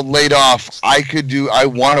right now, laid off. I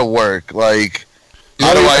want to work. Like,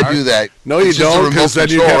 how do I do that? No, you It's just a don't, remote because then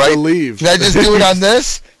you control, have to right? leave. Can I just do it on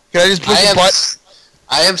this? Can I just push the button?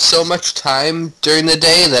 I have so much time during the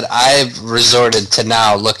day that I've resorted to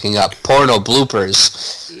now looking up porno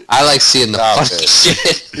bloopers. I like seeing the Stop funny it.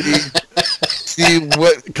 shit. See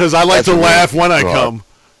what? Because I like That's to a laugh when I weird come.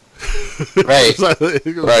 Right.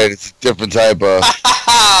 Right, it's a different type of. What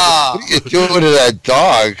are you doing to that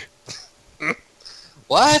dog?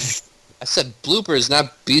 What? I said bloopers,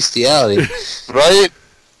 not bestiality. Right?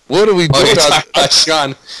 What are we Oh, doing? you're talking about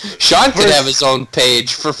Sean. Sean could have his own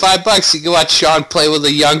page. For $5, you can watch Sean play with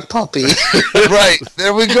a young puppy. Right,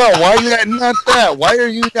 there we go. Why are you not that? Why are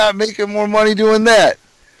you not making more money doing that?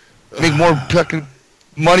 Make more fucking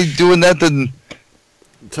money doing that than...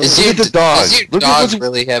 Does Look at the dog. Does your Look at dog what's-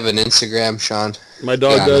 really have an Instagram, Sean? My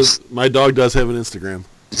dog Yeah. does. My dog does have an Instagram.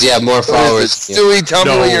 Does he have more What followers is it? than you? Stewie, tell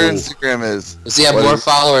me No. what your Instagram is. Does he have What more is-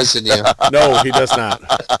 followers than you? No, he does not.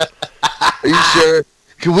 Are you sure?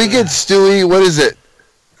 Can we get Stewie, what is it?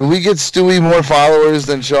 Can we get Stewie more followers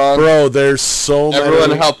than Sean? Bro, there's so Everyone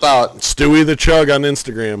many. help out. Stewie the Chug on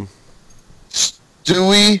Instagram.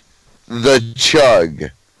 Stewie the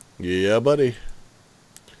Chug. Yeah, buddy.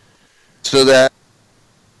 So that...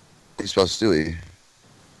 You spell Stewie.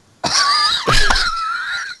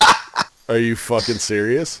 Are you fucking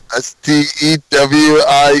serious? Stewie?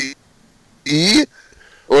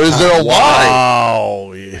 Or is there a Y?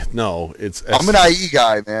 Wow. Yeah, no, it's. I'm an IE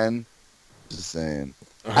guy, man. Just saying.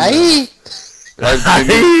 Hi.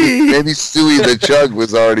 Maybe Stewie the Chug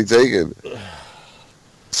was already taken.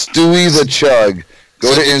 Stewie the Chug. Go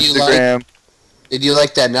So to did you Instagram. Did you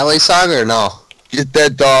like that Nelly song or no? Get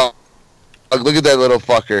that dog. Look at that little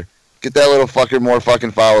fucker. Get that little fucker more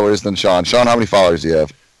fucking followers than Sean. Sean, how many followers do you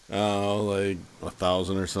have? Oh, like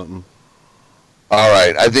 1,000 or something. All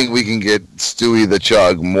right, I think we can get Stewie the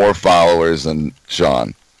Chug more followers than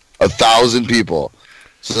Sean. 1,000 people.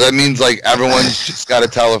 So that means like everyone's just got to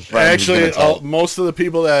tell a friend. who's Actually, gonna tell. most of the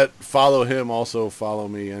people that follow him also follow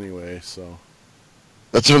me anyway. So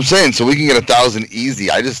That's what I'm saying. So we can get 1,000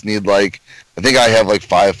 easy. I just need I think I have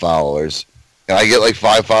 5 followers. Can I get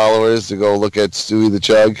 5 followers to go look at Stewie the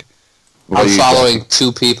Chug? What I'm do you following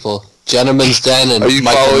 2 people. Gentleman's Den and Are you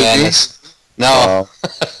Michael following me? Manis. No.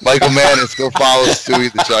 Michael Manis, go follow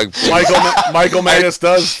Stewie the Chug. please. Michael Manis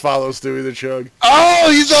does follow Stewie the Chug. Oh,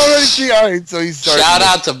 he's already all right. So he's starting. Shout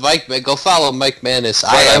out to Mike. Go follow Mike Manis.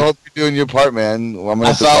 I hope you're doing your part, man. Well, I'm gonna I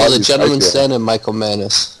have to follow follow the you. Gentleman's Den and Michael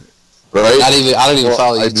Manis. Right? I don't even Well,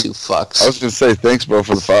 follow you I- two fucks. I was gonna say thanks, bro,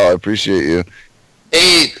 for the follow. I appreciate you.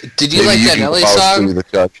 Hey, did you Maybe like that can Nelly follow song? Stewie the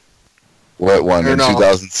Chug. What one? Or In no?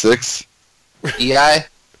 2006? EI?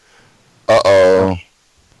 Uh-oh.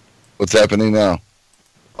 What's happening now?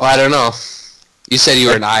 Oh, I don't know. You said you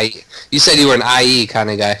were an IE. You said you were an IE kind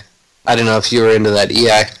of guy. I don't know if you were into that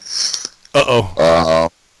EI. Uh-oh. Uh-oh.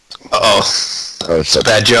 Uh-oh. Oh, it's a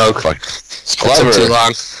Bad joke. fuck. It It's took clever. too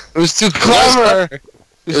long. It was too clever. It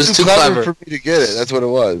was was too too clever clever. for me to get it. That's what it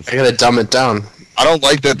was. I gotta dumb it down. I don't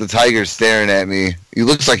like that the tiger's staring at me. He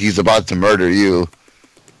looks like he's about to murder you.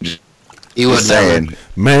 He would Just never. saying.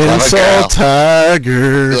 Man Have a saw girl. I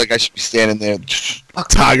tiger. feel like I should be standing there.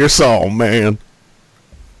 Tiger saw man.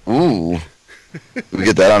 Ooh. We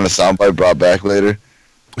get that on a soundbite brought back later.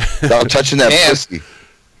 Stop touching that Yeah. pussy.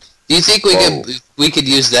 Do you think we could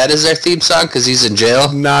use that as our theme song because he's in jail?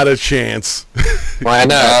 Not a chance. Why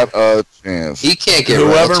not? Not a chance. He can't get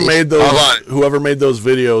Whoever royalties. made those, Hold on. whoever made those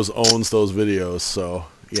videos owns those videos. So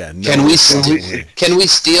yeah. No, Can we fucking can we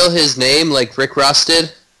steal his name like Rick Ross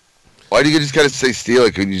did? Why do you just gotta say steal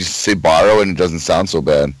it? Couldn't you just say borrow and it doesn't sound so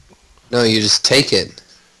bad? No, you just take it.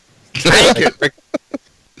 Take it.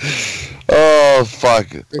 Oh, Oh fuck!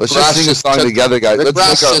 Let's just sing a song together, guys. Rick Let's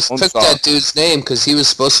Ross make our just own took song. that dude's name because he was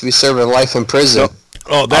supposed to be serving life in prison.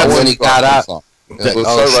 Oh, That's when he got out. Let's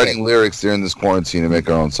start writing lyrics during this quarantine and make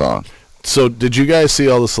our own song. So, did you guys see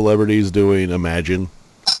all the celebrities doing Imagine?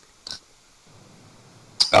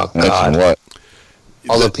 Oh Imagine God! what?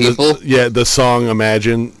 All the people. The song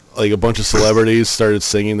Imagine. Like a bunch of celebrities started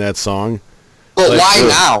singing that song. But like, why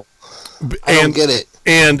now? I don't get it.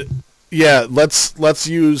 And yeah, let's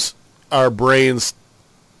use our brains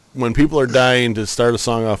when people are dying to start a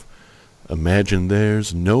song off. Imagine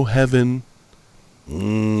there's no heaven.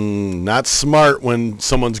 Not smart when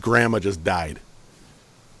someone's grandma just died.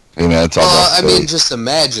 Hey man, it's all about I mean, just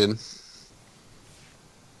imagine.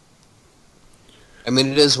 I mean,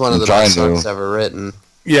 it is one of the best songs ever written.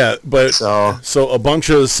 Yeah, but so a bunch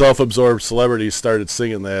of self-absorbed celebrities started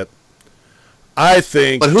singing that. I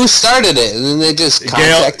think. But who started it? And then they just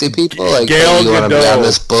contacted people like, Gail hey, you want to be Godot. on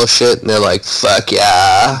this bullshit? And they're like, fuck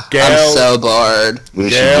yeah, I'm so bored. We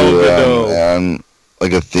Gail should Godot. do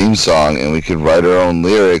like a theme song, and we could write our own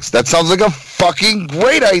lyrics. That sounds like a fucking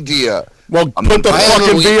great idea. Well, put the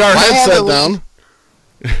fucking VR headset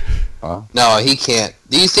down. No, he can't.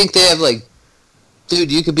 Do you think they have like, dude?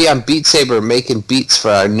 You could be on Beat Saber making beats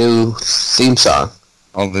for our new theme song.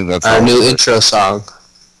 I don't think that's our new intro song.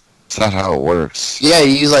 It's not how it works. Yeah,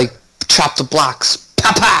 you like chop the blocks,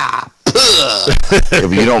 pa pa, yeah,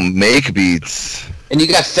 but you don't make beats. And you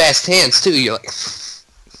got fast hands too. You're like,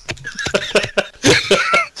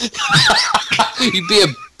 you'd be a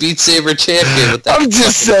Beat Saber champion with that. I'm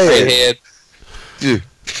just saying. Hand. Dude.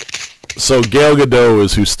 So Gail Godot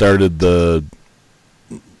is who started the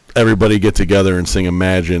everybody get together and sing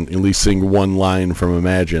Imagine, at least sing one line from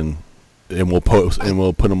Imagine, and we'll put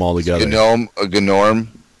them all together. Gnorm.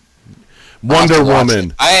 Wonder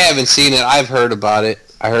Woman. I haven't seen it. I've heard about it.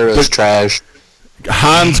 I heard it was trash.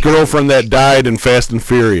 Han's girlfriend that died in Fast and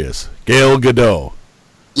Furious. Gail Godot.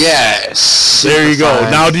 Yes. There you go.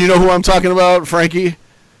 Now, do you know who I'm talking about, Frankie?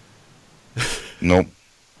 Nope.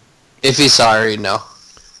 If he's sorry, no.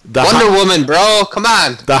 Wonder Woman, bro. Come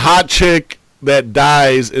on. The hot chick that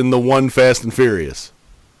dies in the one Fast and Furious.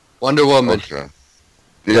 Wonder Woman. Okay.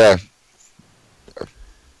 Yeah.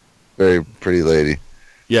 Very pretty lady.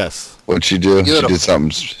 Yes. What'd she do? Beautiful.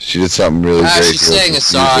 She did something really great. She sang a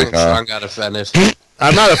song. Sean got offended.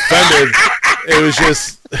 I'm not offended. It was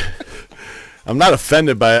just... I'm not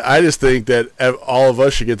offended by it. I just think that all of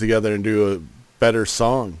us should get together and do a better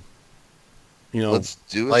song. You know, let's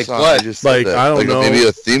do a like song. what? I don't know. Maybe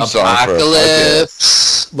a theme song for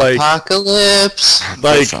Apocalypse. Apocalypse.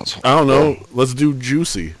 Like I don't know. Let's do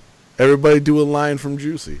Juicy. Everybody do a line from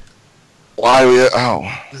Juicy. Why we?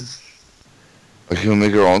 Like we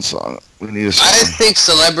make our own song. We need a song. I think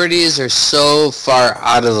celebrities are so far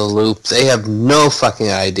out of the loop. They have no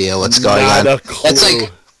fucking idea what's going on. That's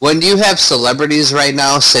like when you have celebrities right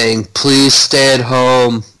now saying, "Please stay at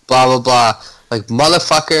home," blah blah blah. Like,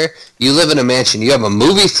 motherfucker, you live in a mansion. You have a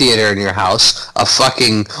movie theater in your house, a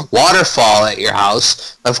fucking waterfall at your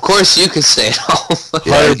house. Of course you can stay at home.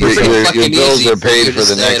 Yeah, your bills are paid for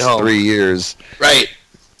the next 3 years. Right.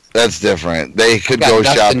 That's different. They could go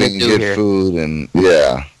shopping and get food and,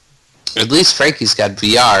 yeah. At least Frankie's got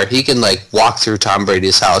VR. He can, like, walk through Tom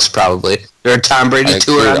Brady's house, probably. There a Tom Brady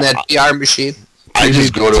tour on that VR machine? I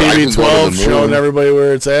just go to TV12 showing everybody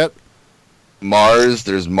where it's at. Mars,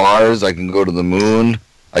 there's Mars. I can go to the moon.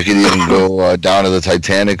 I could even go down to the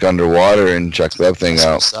Titanic underwater and check that thing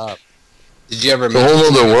out. What's up? Did you ever meet a whole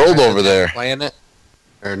other world over there? Planet?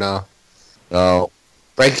 Or no? No.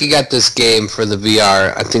 Frankie got this game for the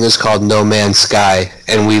VR. I think it's called No Man's Sky,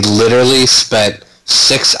 and we literally spent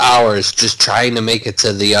 6 hours just trying to make it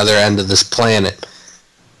to the other end of this planet.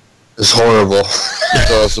 It was horrible.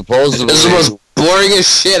 So supposedly, this is the most boring as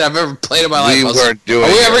shit I've ever played in my life. We weren't doing it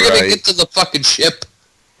Are we ever going to right. get to the fucking ship?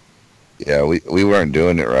 Yeah, we weren't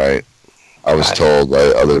doing it right. I was told by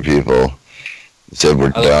other people. They said we're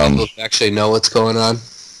dumb. People who actually know what's going on?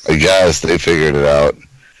 I guess they figured it out.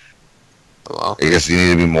 Well, I guess you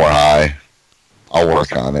need to be more high. I'll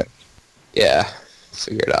work on it. Yeah,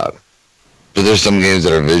 figure it out. But there's some games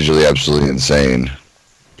that are visually absolutely insane.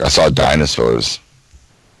 I saw dinosaurs.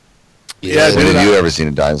 Yeah, when have you ever seen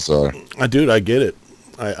a dinosaur? Dude, I get it.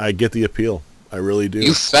 I get the appeal. I really do.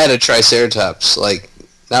 You fed a Triceratops. Like,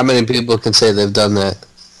 not many people can say they've done that.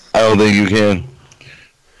 I don't think you can.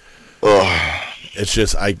 It's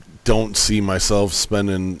just I don't see myself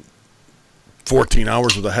spending 14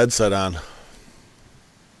 hours with a headset on.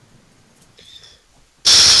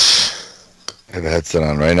 I have a headset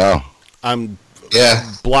on right now. I'm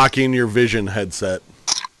blocking your vision headset.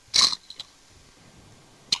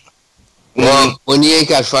 Well, when you ain't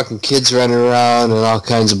got fucking kids running around and all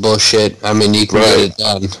kinds of bullshit, I mean, you can get it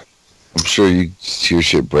done. I'm sure you hear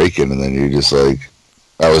shit breaking, and then you're just like,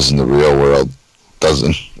 that was in the real world.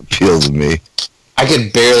 Doesn't appeal to me. I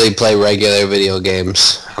could barely play regular video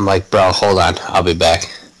games. I'm like, bro, hold on, I'll be back.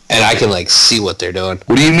 And I can, like, see what they're doing.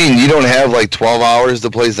 What do you mean? You don't have, like, 12 hours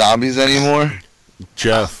to play zombies anymore?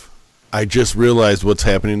 Jeff, I just realized what's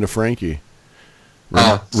happening to Frankie.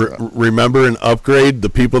 Remember in Upgrade, the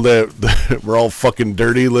people that were all fucking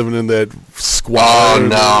dirty living in that squalor? Oh,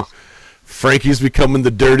 no. Frankie's becoming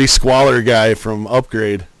the dirty squalor guy from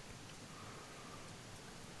Upgrade.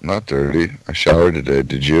 Not dirty. I showered today.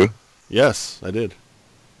 Did you? Yes, I did.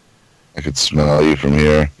 I could smell you from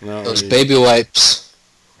here. No, Those baby wipes.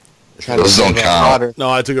 Those don't count. No,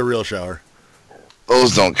 I took a real shower.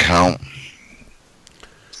 Those don't count.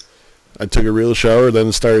 I took a real shower, then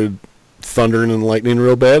it started thundering and lightning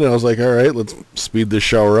real bad, and I was like, all right, let's speed this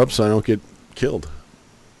shower up so I don't get killed.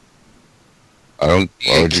 I don't.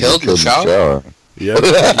 Why would you killed get killed in the shower? Yeah.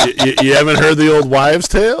 you haven't heard the old wives'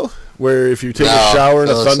 tale? Where if you take a shower in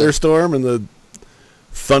a thunderstorm and the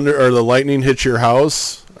thunder or the lightning hits your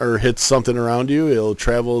house or hits something around you, it'll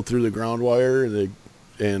travel through the ground wire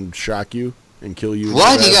and shock you and kill you.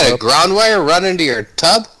 What? You got a ground wire run into your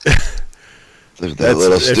tub? There's that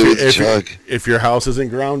little stupid Chuck. If your house isn't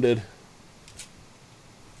grounded.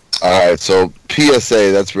 All right, so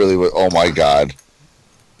PSA. That's really what. Oh my God.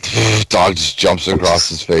 Dog just jumps across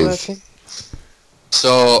his face.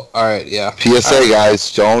 So, all right, yeah. PSA,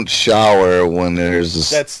 guys, don't shower when there's a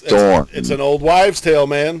storm. It's an old wives' tale,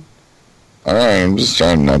 man. All right, I'm just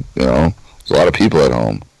trying not, there's a lot of people at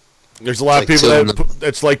home. There's a lot of people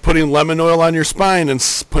it's like putting lemon oil on your spine and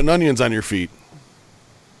putting onions on your feet.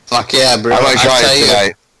 Fuck yeah, bro. I might try it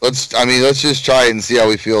tonight. Let's just try it and see how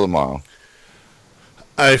we feel tomorrow.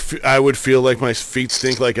 I would feel like my feet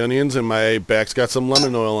stink like onions and my back's got some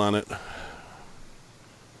lemon oil on it.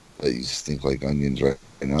 You stink like onions right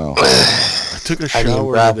now. I took a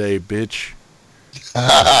shower today, bitch.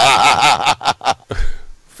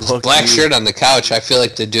 Black shirt on the couch. I feel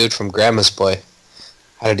like the dude from Grandma's Boy.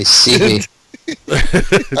 How did he see me?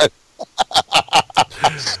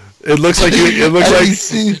 It looks like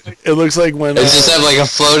it looks like when does this have like a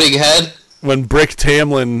floating head? When Brick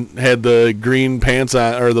Tamlin had the green pants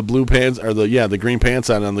on, or the blue pants, or the green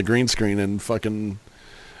pants on the green screen, and fucking,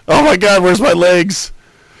 oh my God, where's my legs?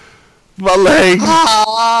 My legs.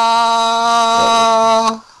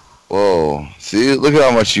 Whoa! See, look at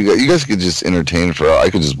how much you got. You guys could just entertain I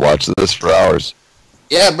could just watch this for hours.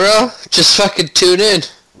 Yeah, bro. Just fucking tune in.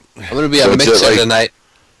 I'm gonna be on Mixer tonight.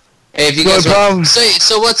 Hey, if you guys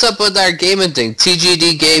so what's up with our gaming thing?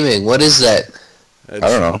 TGD Gaming. What is that? I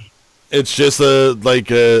don't know. It's just a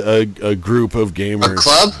group of gamers. A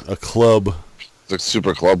club? A club. It's a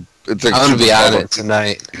super club. It's like I'm gonna be on it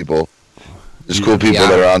tonight. People. There's cool people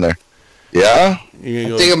that are on there. Yeah? I'm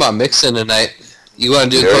thinking about mixing tonight. You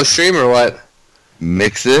want to do co-stream or what?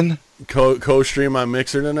 Mixing? Co-stream on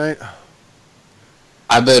Mixer tonight?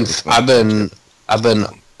 I've been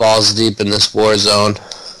balls deep in this Warzone.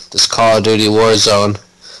 This Call of Duty Warzone.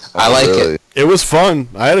 I like it. It was fun.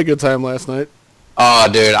 I had a good time last night. Oh,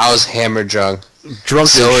 dude, I was hammered drunk. Drunk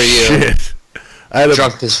so as were you. Shit.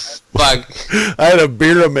 Drunk as fuck. I had a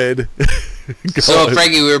pyramid. So,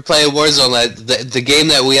 Frankie, we were playing Warzone. The game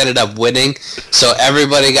that we ended up winning, so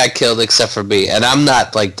everybody got killed except for me. And I'm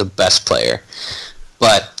not, like, the best player.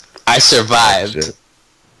 But I survived.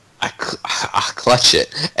 I clutch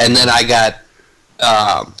it. And then I got...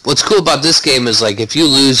 what's cool about this game is, like, if you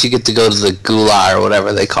lose, you get to go to the Gulag or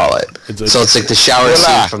whatever they call it. So it's like the shower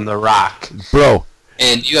scene from The Rock. Bro.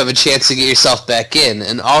 And you have a chance to get yourself back in.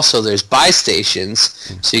 And also there's buy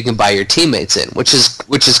stations, so you can buy your teammates in, which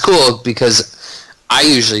is cool because I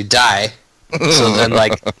usually die. So then,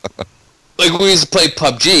 like we used to play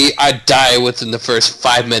PUBG, I'd die within the first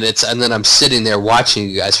 5 minutes, and then I'm sitting there watching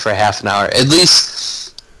you guys for half an hour. At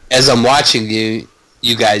least as I'm watching you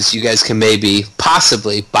guys can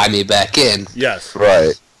possibly buy me back in. Yes.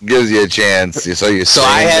 Right. Gives you a chance. So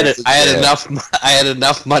I had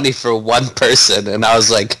enough money for one person, and I was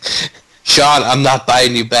like, Sean, I'm not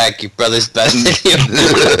buying you back. Your brother's better than you.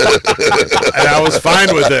 And I was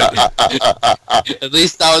fine with it. At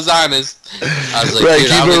least I was honest. I was like, dude,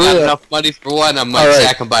 I only got enough money for one. I'm like,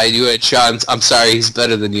 Zach, I'm buying you it. Sean, I'm sorry, he's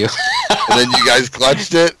better than you. And then you guys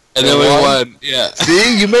clutched it. And then we won. Yeah.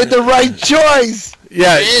 See, you made the right choice.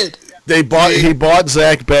 Yeah. He bought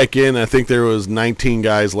Zach back in. I think there was 19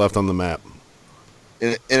 guys left on the map.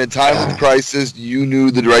 In a time of crisis, you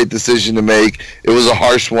knew the right decision to make. It was a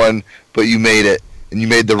harsh one, but you made it. and you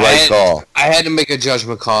made the right call. I had to make a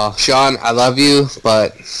judgment call. Sean, I love you,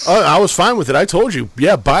 but I was fine with it. I told you,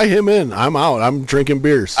 yeah, buy him in. I'm out. I'm drinking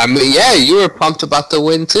beers. I mean, yeah, you were pumped about the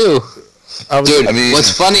win too. Dude,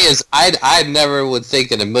 what's funny is I never would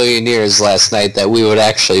think in a million years last night that we would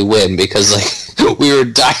actually win because like we were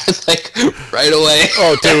dying like right away.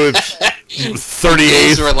 Oh, dude,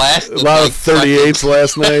 38. A lot of 38s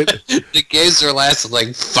last night. The games were lasting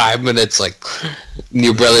like 5 minutes. Like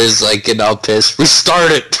your brother's like getting all pissed.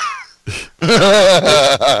 Restart it.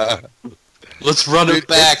 Let's run it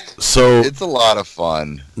back. So it's a lot of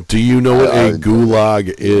fun. Do you know what a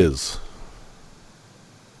gulag is?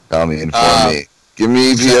 Tell me, inform me. Give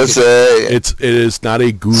me PSA. It is not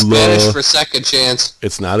a gulag. Spanish for second chance.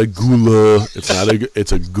 It's not a gulag.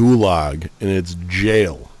 It's a gulag, and it's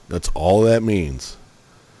jail. That's all that means.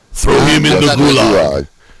 Throw him in the gulag.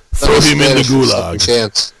 Throw him in the gulag.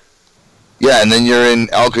 Chance. Yeah, and then you're in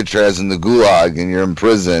Alcatraz in the gulag, and you're in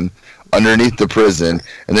prison, underneath the prison,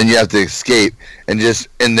 and then you have to escape. And just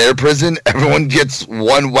in their prison, everyone gets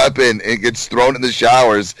one weapon and gets thrown in the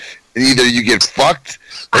showers. And either you get fucked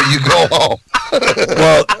or you go home.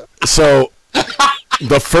 Well, so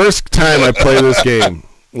the first time I played this game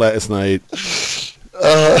last night,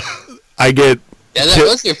 I get. Yeah, that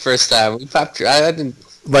was your first time. We popped. I didn't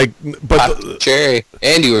like, but cherry,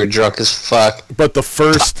 and you were drunk as fuck. But the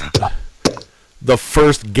first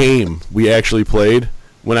game we actually played,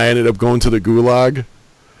 when I ended up going to the gulag,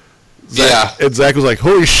 Zach was like,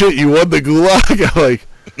 "Holy shit, you won the gulag!" I'm like.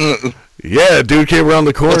 Yeah, dude came around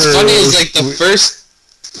the corner. What's funny is like the first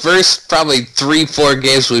probably 3-4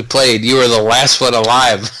 games we played, you were the last one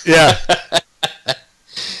alive. Yeah.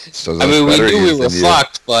 So I mean, we knew we were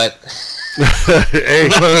fucked, but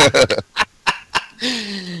hey,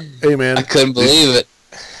 hey, man, I couldn't believe it.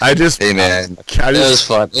 Hey, man, it was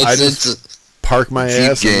fun. I just park my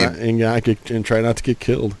ass and try not to get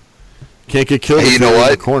killed. Can't get killed. Hey, you know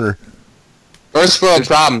what? In the corner. First world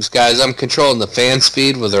problems, guys. I'm controlling the fan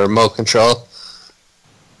speed with a remote control.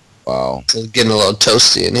 Wow. It's getting a little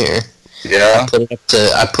toasty in here. Yeah.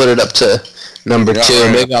 I put it up to number 2.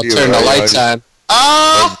 Maybe I'll turn the lights on.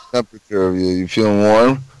 Oh! The temperature of you? You feeling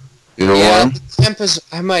warm? You warm? The temp is,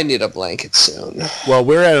 I might need a blanket soon. Well,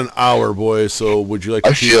 we're at an hour, boys. So would you like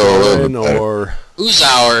to keep going or? Whose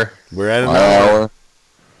hour? We're at an hour.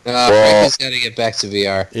 Frankie's got to get back to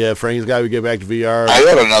VR. Yeah, Frankie's got to get back to VR. I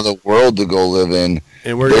got another world to go live in.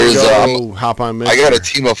 And we're going to go hop on Mixer. I got a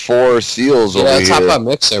team of 4 SEALs over here. Let's hop on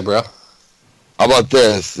Mixer, bro. How about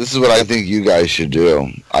this? This is what I think you guys should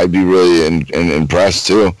do. I'd be really impressed,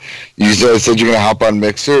 too. You said you're going to hop on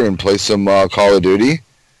Mixer and play some Call of Duty?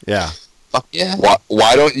 Yeah. Fuck yeah.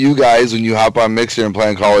 Why don't you guys, when you hop on Mixer and play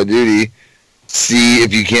on Call of Duty, see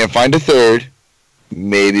if you can't find a third,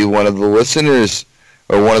 maybe one of the listeners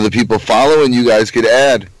or one of the people following you guys could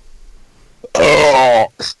add. Oh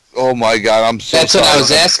my God, I'm so That's sorry. what I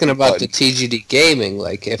was asking about the TGD gaming.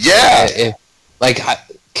 Like, can I,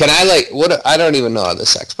 like, what? I don't even know how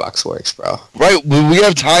this Xbox works, bro. Right, we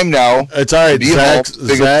have time now. It's all right.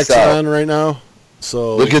 Zach's on right now.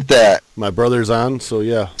 So look at that. My brother's on, so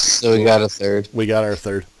yeah. So we got a third. We got our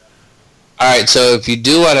third. All right, so if you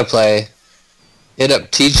do want to play, hit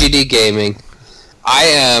up TGD Gaming. I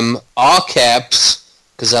am all caps,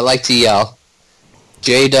 because I like to yell.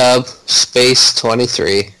 JDub space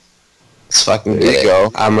 23. Let's fucking get it.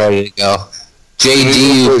 Go. I'm ready to go.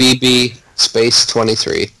 JDUBB space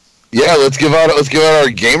 23. Yeah, let's give out our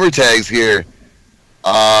gamer tags here.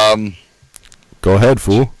 Go ahead,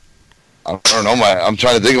 fool. I don't know I'm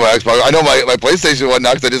trying to think of my Xbox. I know my PlayStation one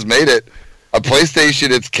now because I just made it. A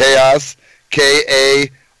PlayStation, it's Chaos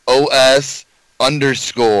KAOS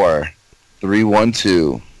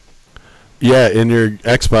 _312. Yeah, and your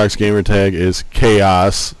Xbox gamer tag is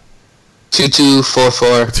Chaos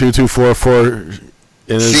 2244. 2244.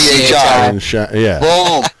 CHI. Yeah.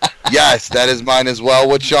 Boom. Yes, that is mine as well.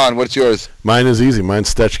 What's Sean? What's yours? Mine is easy.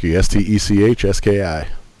 Mine's Stechki. STECHSKI.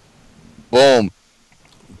 Boom.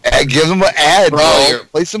 Give them an ad, bro.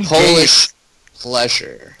 Play some Polish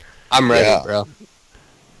pleasure. I'm ready, bro.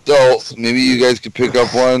 So maybe you guys could pick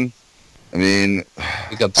up one. I mean,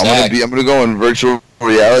 I'm gonna go in virtual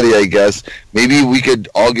reality, I guess. Maybe we could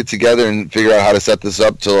all get together and figure out how to set this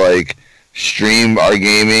up to like stream our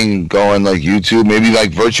gaming, go on like YouTube, maybe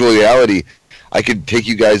like virtual reality. I could take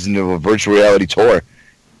you guys into a virtual reality tour.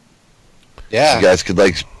 Yeah, you guys could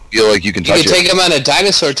like feel like you can touch it. You could take them on a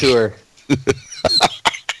dinosaur tour.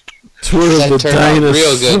 Tour of the dinosaurs.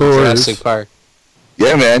 Real good Jurassic Park.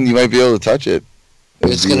 Yeah, man, you might be able to touch it.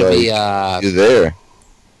 It's gonna be you're there.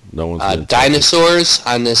 No one's dinosaurs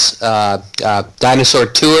on this dinosaur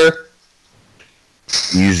tour.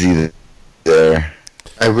 Easy there.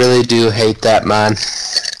 I really do hate that, man.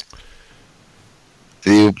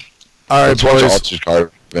 See, all right, boys. Altered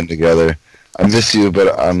Carbon together. I miss you,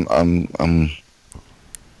 but I want to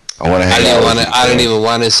hang out. I don't even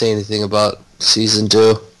want to say anything about season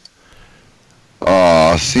 2.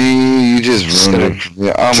 Oh, see, you just ruined it for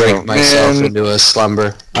me. I'm drink myself into a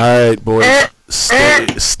slumber. All right, boys.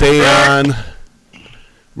 Stay on.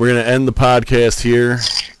 We're gonna end the podcast here.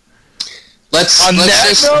 Let's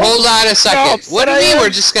just hold on a second. What do you mean we're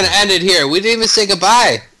just gonna end it here? We didn't even say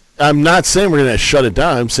goodbye. I'm not saying we're gonna shut it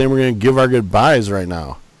down. I'm saying we're gonna give our goodbyes right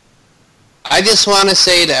now. I just want to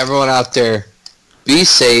say to everyone out there, be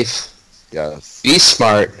safe. Yes. Be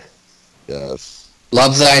smart. Yes.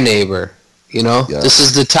 Love thy neighbor. You know, yes. This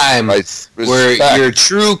is the time where your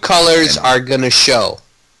true colors are gonna show.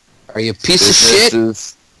 Are you a piece of shit?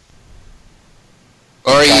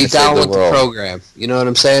 Or are you down with the program? You know what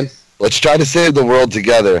I'm saying? Let's try to save the world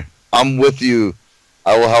together. I'm with you.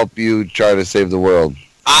 I will help you try to save the world.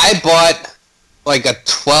 I bought like a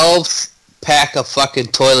 12-pack of fucking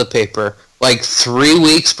toilet paper like 3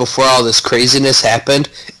 weeks before all this craziness happened,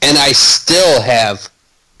 and I still have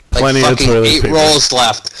like plenty fucking of 8 rolls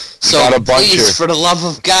left. So please, for the love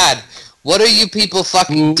of God, what are you people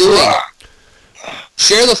fucking doing?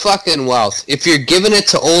 Share the fucking wealth. If you're giving it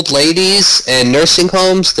to old ladies and nursing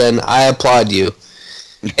homes, then I applaud you.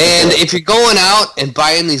 And if you're going out and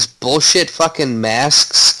buying these bullshit fucking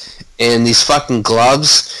masks and these fucking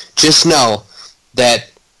gloves, just know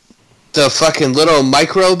that the fucking little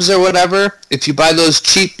microbes or whatever, if you buy those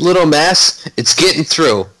cheap little masks, it's getting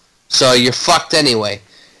through. So you're fucked anyway.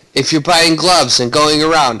 If you're buying gloves and going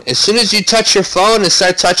around, as soon as you touch your phone and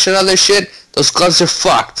start touching other shit, those gloves are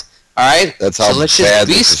fucked. Alright? That's how let's bad just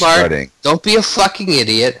be this smart. is spreading. Don't be a fucking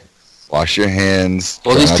idiot. Wash your hands.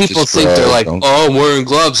 Well, these people think they're like, oh, I'm wearing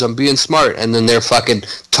gloves, I'm being smart. And then they're fucking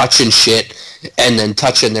touching shit, and then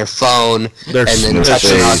touching their phone, and then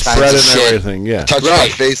touching all kinds of shit. Everything, yeah. Touched my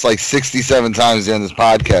face like 67 times in this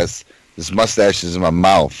podcast. This mustache is in my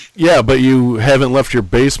mouth. Yeah, but you haven't left your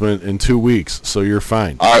basement in 2 weeks, so you're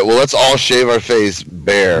fine. All right, well, let's all shave our face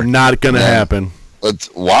bare. Not going to happen.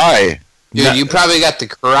 Why? Dude, you probably got the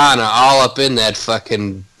corona all up in that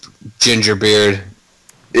fucking ginger beard.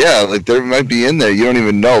 Yeah, like there might be in there. You don't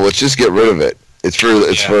even know. Let's just get rid of it. It's for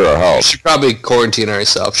our health. We should probably quarantine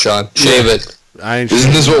ourselves, Sean. Shave it.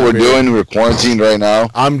 Isn't this what we're doing? We're quarantined right now.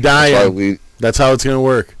 I'm dying. That's how it's going to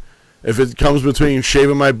work. If it comes between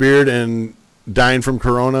shaving my beard and dying from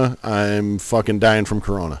corona, I'm fucking dying from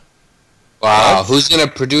corona. Wow, who's going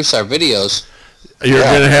to produce our videos? You're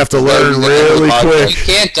going to have to learn really quick. You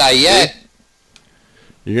can't die yet.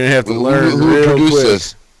 You're going to have to learn real quick.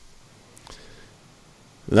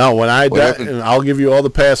 No, when I die, I'll give you all the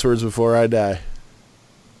passwords before I die.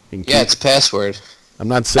 Yeah, it's password. I'm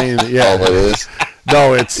not saying that. Yeah, all it is.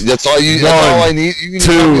 No, it's that's all you. That's all I need. You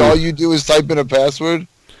tell me all you do is type in a password.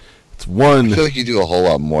 It's 1. I feel like you do a whole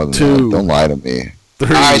lot more than 2. that. Don't lie to me. 3.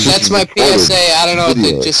 All right, that's my PSA. I don't know.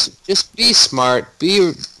 Dude, just be smart.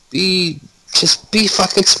 Just be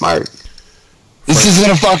fucking smart. This isn't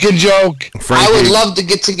a fucking joke. I would love to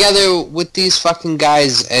get together with these fucking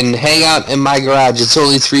guys and hang out in my garage. It's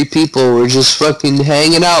only 3 people. We're just fucking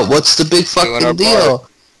hanging out. What's the big fucking deal?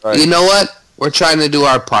 Right. You know what? We're trying to do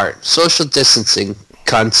our part. Social distancing,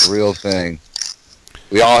 cunts. Real thing.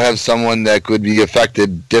 We all have someone that could be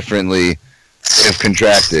affected differently if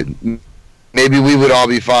contracted. Maybe we would all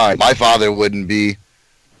be fine. My father wouldn't be.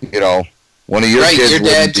 You know, one of your kids wouldn't be.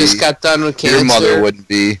 Your dad just got done with cancer. Your mother wouldn't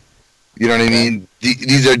be. You know what I mean?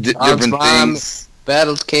 These are different things.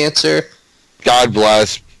 Battled cancer. God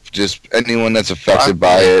bless. Just anyone that's affected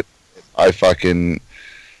by it. I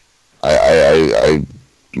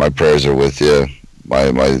my prayers are with you.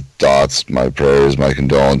 My thoughts, my prayers, my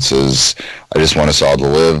condolences. I just want us all to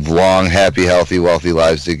live long, happy, healthy, wealthy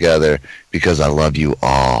lives together because I love you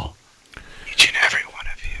all. Each and every one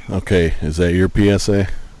of you. Okay, is that your PSA?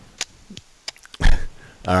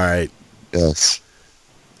 All right. Yes.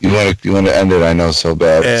 You want to end it? I know so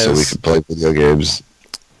bad, so we can play video games.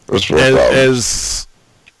 As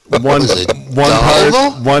one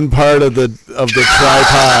part of the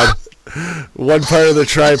tripod, one part of the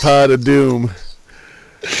tripod of doom,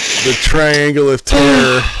 the triangle of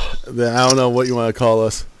terror. I don't know what you want to call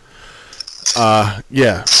us.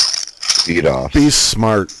 Yeah. Beat off. Be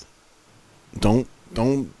smart. Don't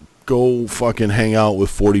go fucking hang out with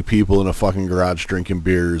 40 people in a fucking garage drinking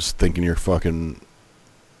beers, thinking you're fucking.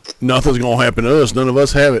 Nothing's gonna happen to us. None of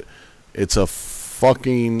us have it. It's a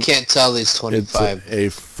fucking. Can't tell these 25. It's a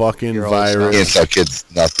fucking virus. Can't tell kids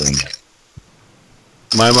nothing.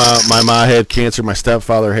 My mom had cancer. My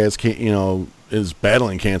stepfather is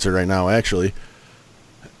battling cancer right now. Actually,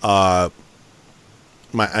 don't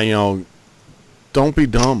be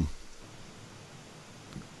dumb.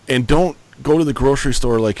 And don't go to the grocery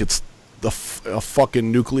store like it's a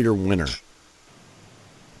fucking nuclear winter.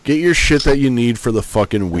 Get your shit that you need for the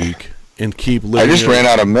fucking week and keep living. I just ran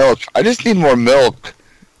out of milk. I just need more milk.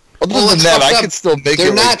 Other than that, I could still make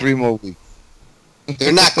it like 3 more weeks.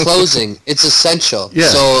 They're not closing. It's essential. Yeah.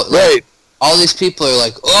 So, right. All these people are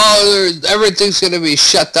like, oh, everything's going to be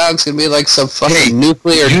shut down. It's going to be like some fucking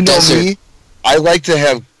nuclear desert. Know me? I like to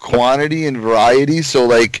have quantity and variety. So,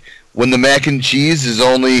 like, when the mac and cheese is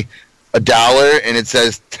only $1 and it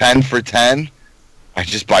says 10 for 10, I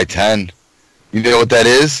just buy 10. You know what that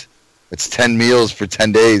is? It's 10 meals for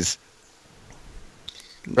 10 days.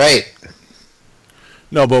 Right.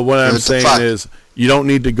 No, but what I'm saying is you don't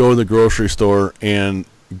need to go to the grocery store and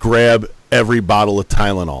grab every bottle of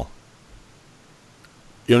Tylenol.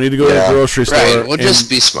 You don't need to go to the grocery store Well, just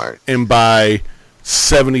be smart. And buy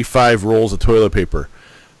 75 rolls of toilet paper.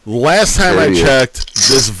 Last time I checked,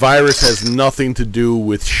 this virus has nothing to do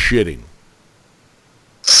with shitting.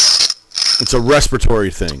 It's a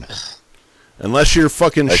respiratory thing. Unless you're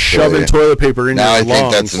fucking shoving toilet paper in your lungs. Now I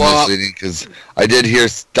think that's misleading because I did hear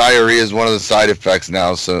diarrhea is one of the side effects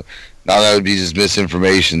now, so now that would be just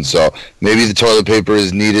misinformation. So maybe the toilet paper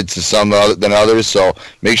is needed to some than others, so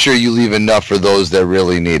make sure you leave enough for those that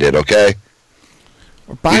really need it, okay?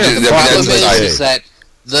 The problem is that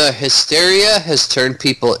the hysteria has turned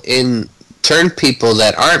people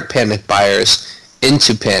that aren't panic buyers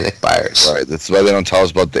into panic buyers. Right, that's why they don't tell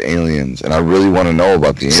us about the aliens, and I really want to know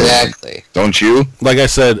about the aliens. Exactly. Don't you? Like I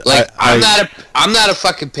said, like I'm not a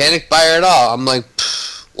fucking panic buyer at all. I'm like,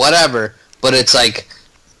 whatever. But it's like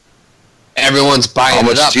everyone's buying it up.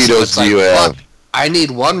 How much Tito's do you have? I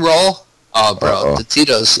need 1 roll. Oh, bro, the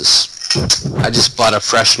Tito's is. I just bought a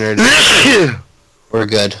freshener. We're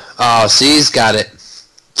good. Oh, see, he's got it.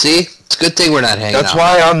 See, it's a good thing we're not hanging out. That's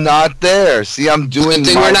why I'm not there. See, I'm doing.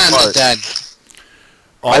 Good thing we're not dead.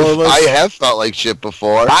 I have felt like shit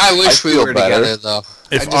before. I wish we were together, though.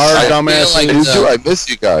 If our dumbasses... I miss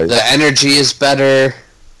you guys. The energy is better.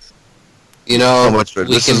 You know, so much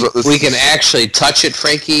better. We can actually touch it,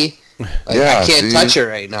 Frankie. Like, I can't touch it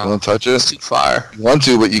right now. You want to touch it? It's too far. You want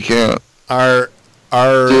to, but you can't.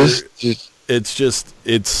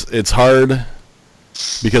 It's hard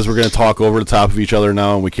because we're going to talk over the top of each other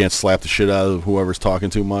now, and we can't slap the shit out of whoever's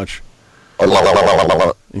talking too much. And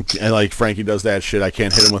like Frankie does that shit, I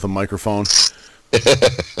can't hit him with a microphone.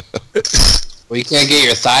 Well, you can't get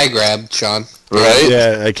your thigh grabbed, Sean. Right?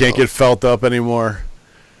 Yeah, I can't get felt up anymore.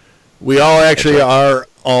 We all actually are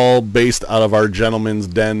all based out of our gentleman's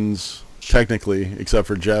dens, technically, except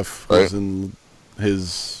for Jeff, who's in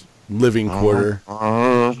his living quarter.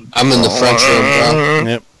 I'm in the front room, bro.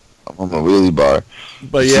 Yep. I'm on my wheelie bar.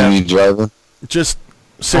 But yeah, see me driving? Just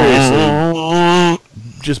seriously,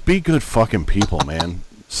 just be good fucking people, man.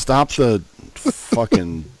 Stop the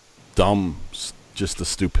fucking dumb, just the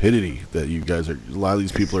stupidity that you guys are. A lot of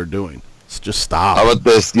these people are doing. Just stop. How about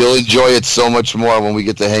this? You'll enjoy it so much more when we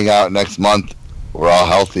get to hang out next month. We're all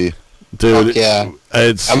healthy, dude. Yeah,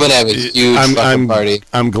 I'm gonna have a huge fucking party.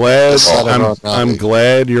 I'm glad. I'm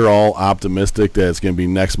glad you're all optimistic that it's gonna be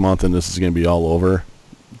next month and this is gonna be all over.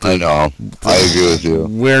 I know. I agree with you.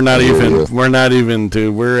 We're not even,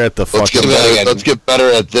 dude. We're at the fucking... Let's get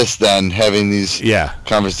better at this then, having these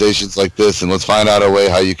conversations like this, and let's find out a way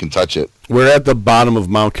how you can touch it. We're at the bottom of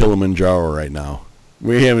Mount Kilimanjaro right now.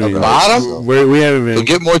 We haven't even... Bottom? We haven't even... We'll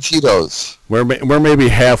get more Tito's. We're maybe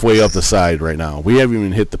halfway up the side right now. We haven't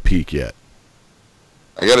even hit the peak yet.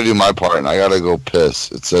 I got to do my part, and I got to go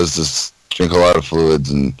piss. It says to drink a lot of fluids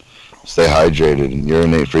and stay hydrated and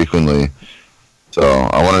urinate frequently. So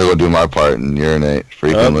I wanted to go do my part and urinate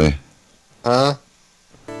frequently. Is that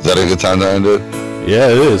a good time to end it? Yeah,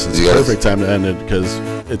 it is. It's a perfect time to end it because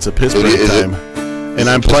it's a piss break time. And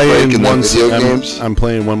I'm playing I'm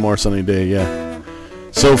playing one more sunny day. Yeah.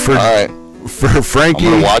 So for Frankie,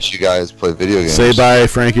 I'm gonna watch you guys play video games. Say bye,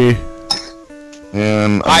 Frankie.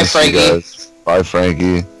 And bye, Frankie. Bye,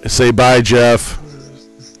 Frankie. Say bye, Jeff.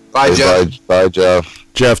 Bye, Jeff. Bye, Jeff.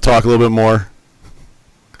 Jeff, talk a little bit more.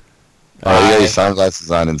 Oh, you got your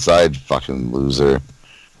sunglasses on inside, fucking loser.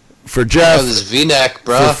 For Jeff, this V-neck,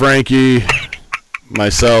 bro. For Frankie,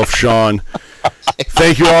 myself, Sean,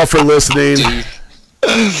 thank you all for listening.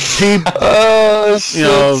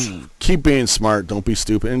 Keep being smart. Don't be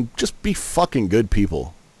stupid, and just be fucking good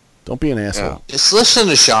people. Don't be an asshole. Yeah. Just listen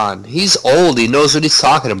to Sean. He's old. He knows what he's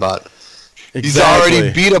talking about. Exactly. He's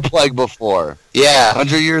already beat a plague before. Yeah,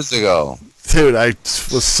 100 years ago. Dude, I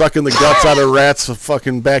was sucking the guts out of rats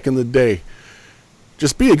fucking back in the day.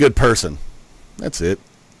 Just be a good person. That's it.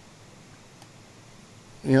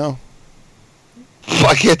 you know.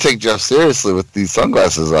 I can't take Jeff seriously with these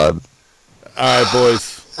sunglasses on. All right,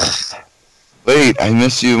 boys. Wait, I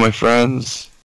miss you, my friends.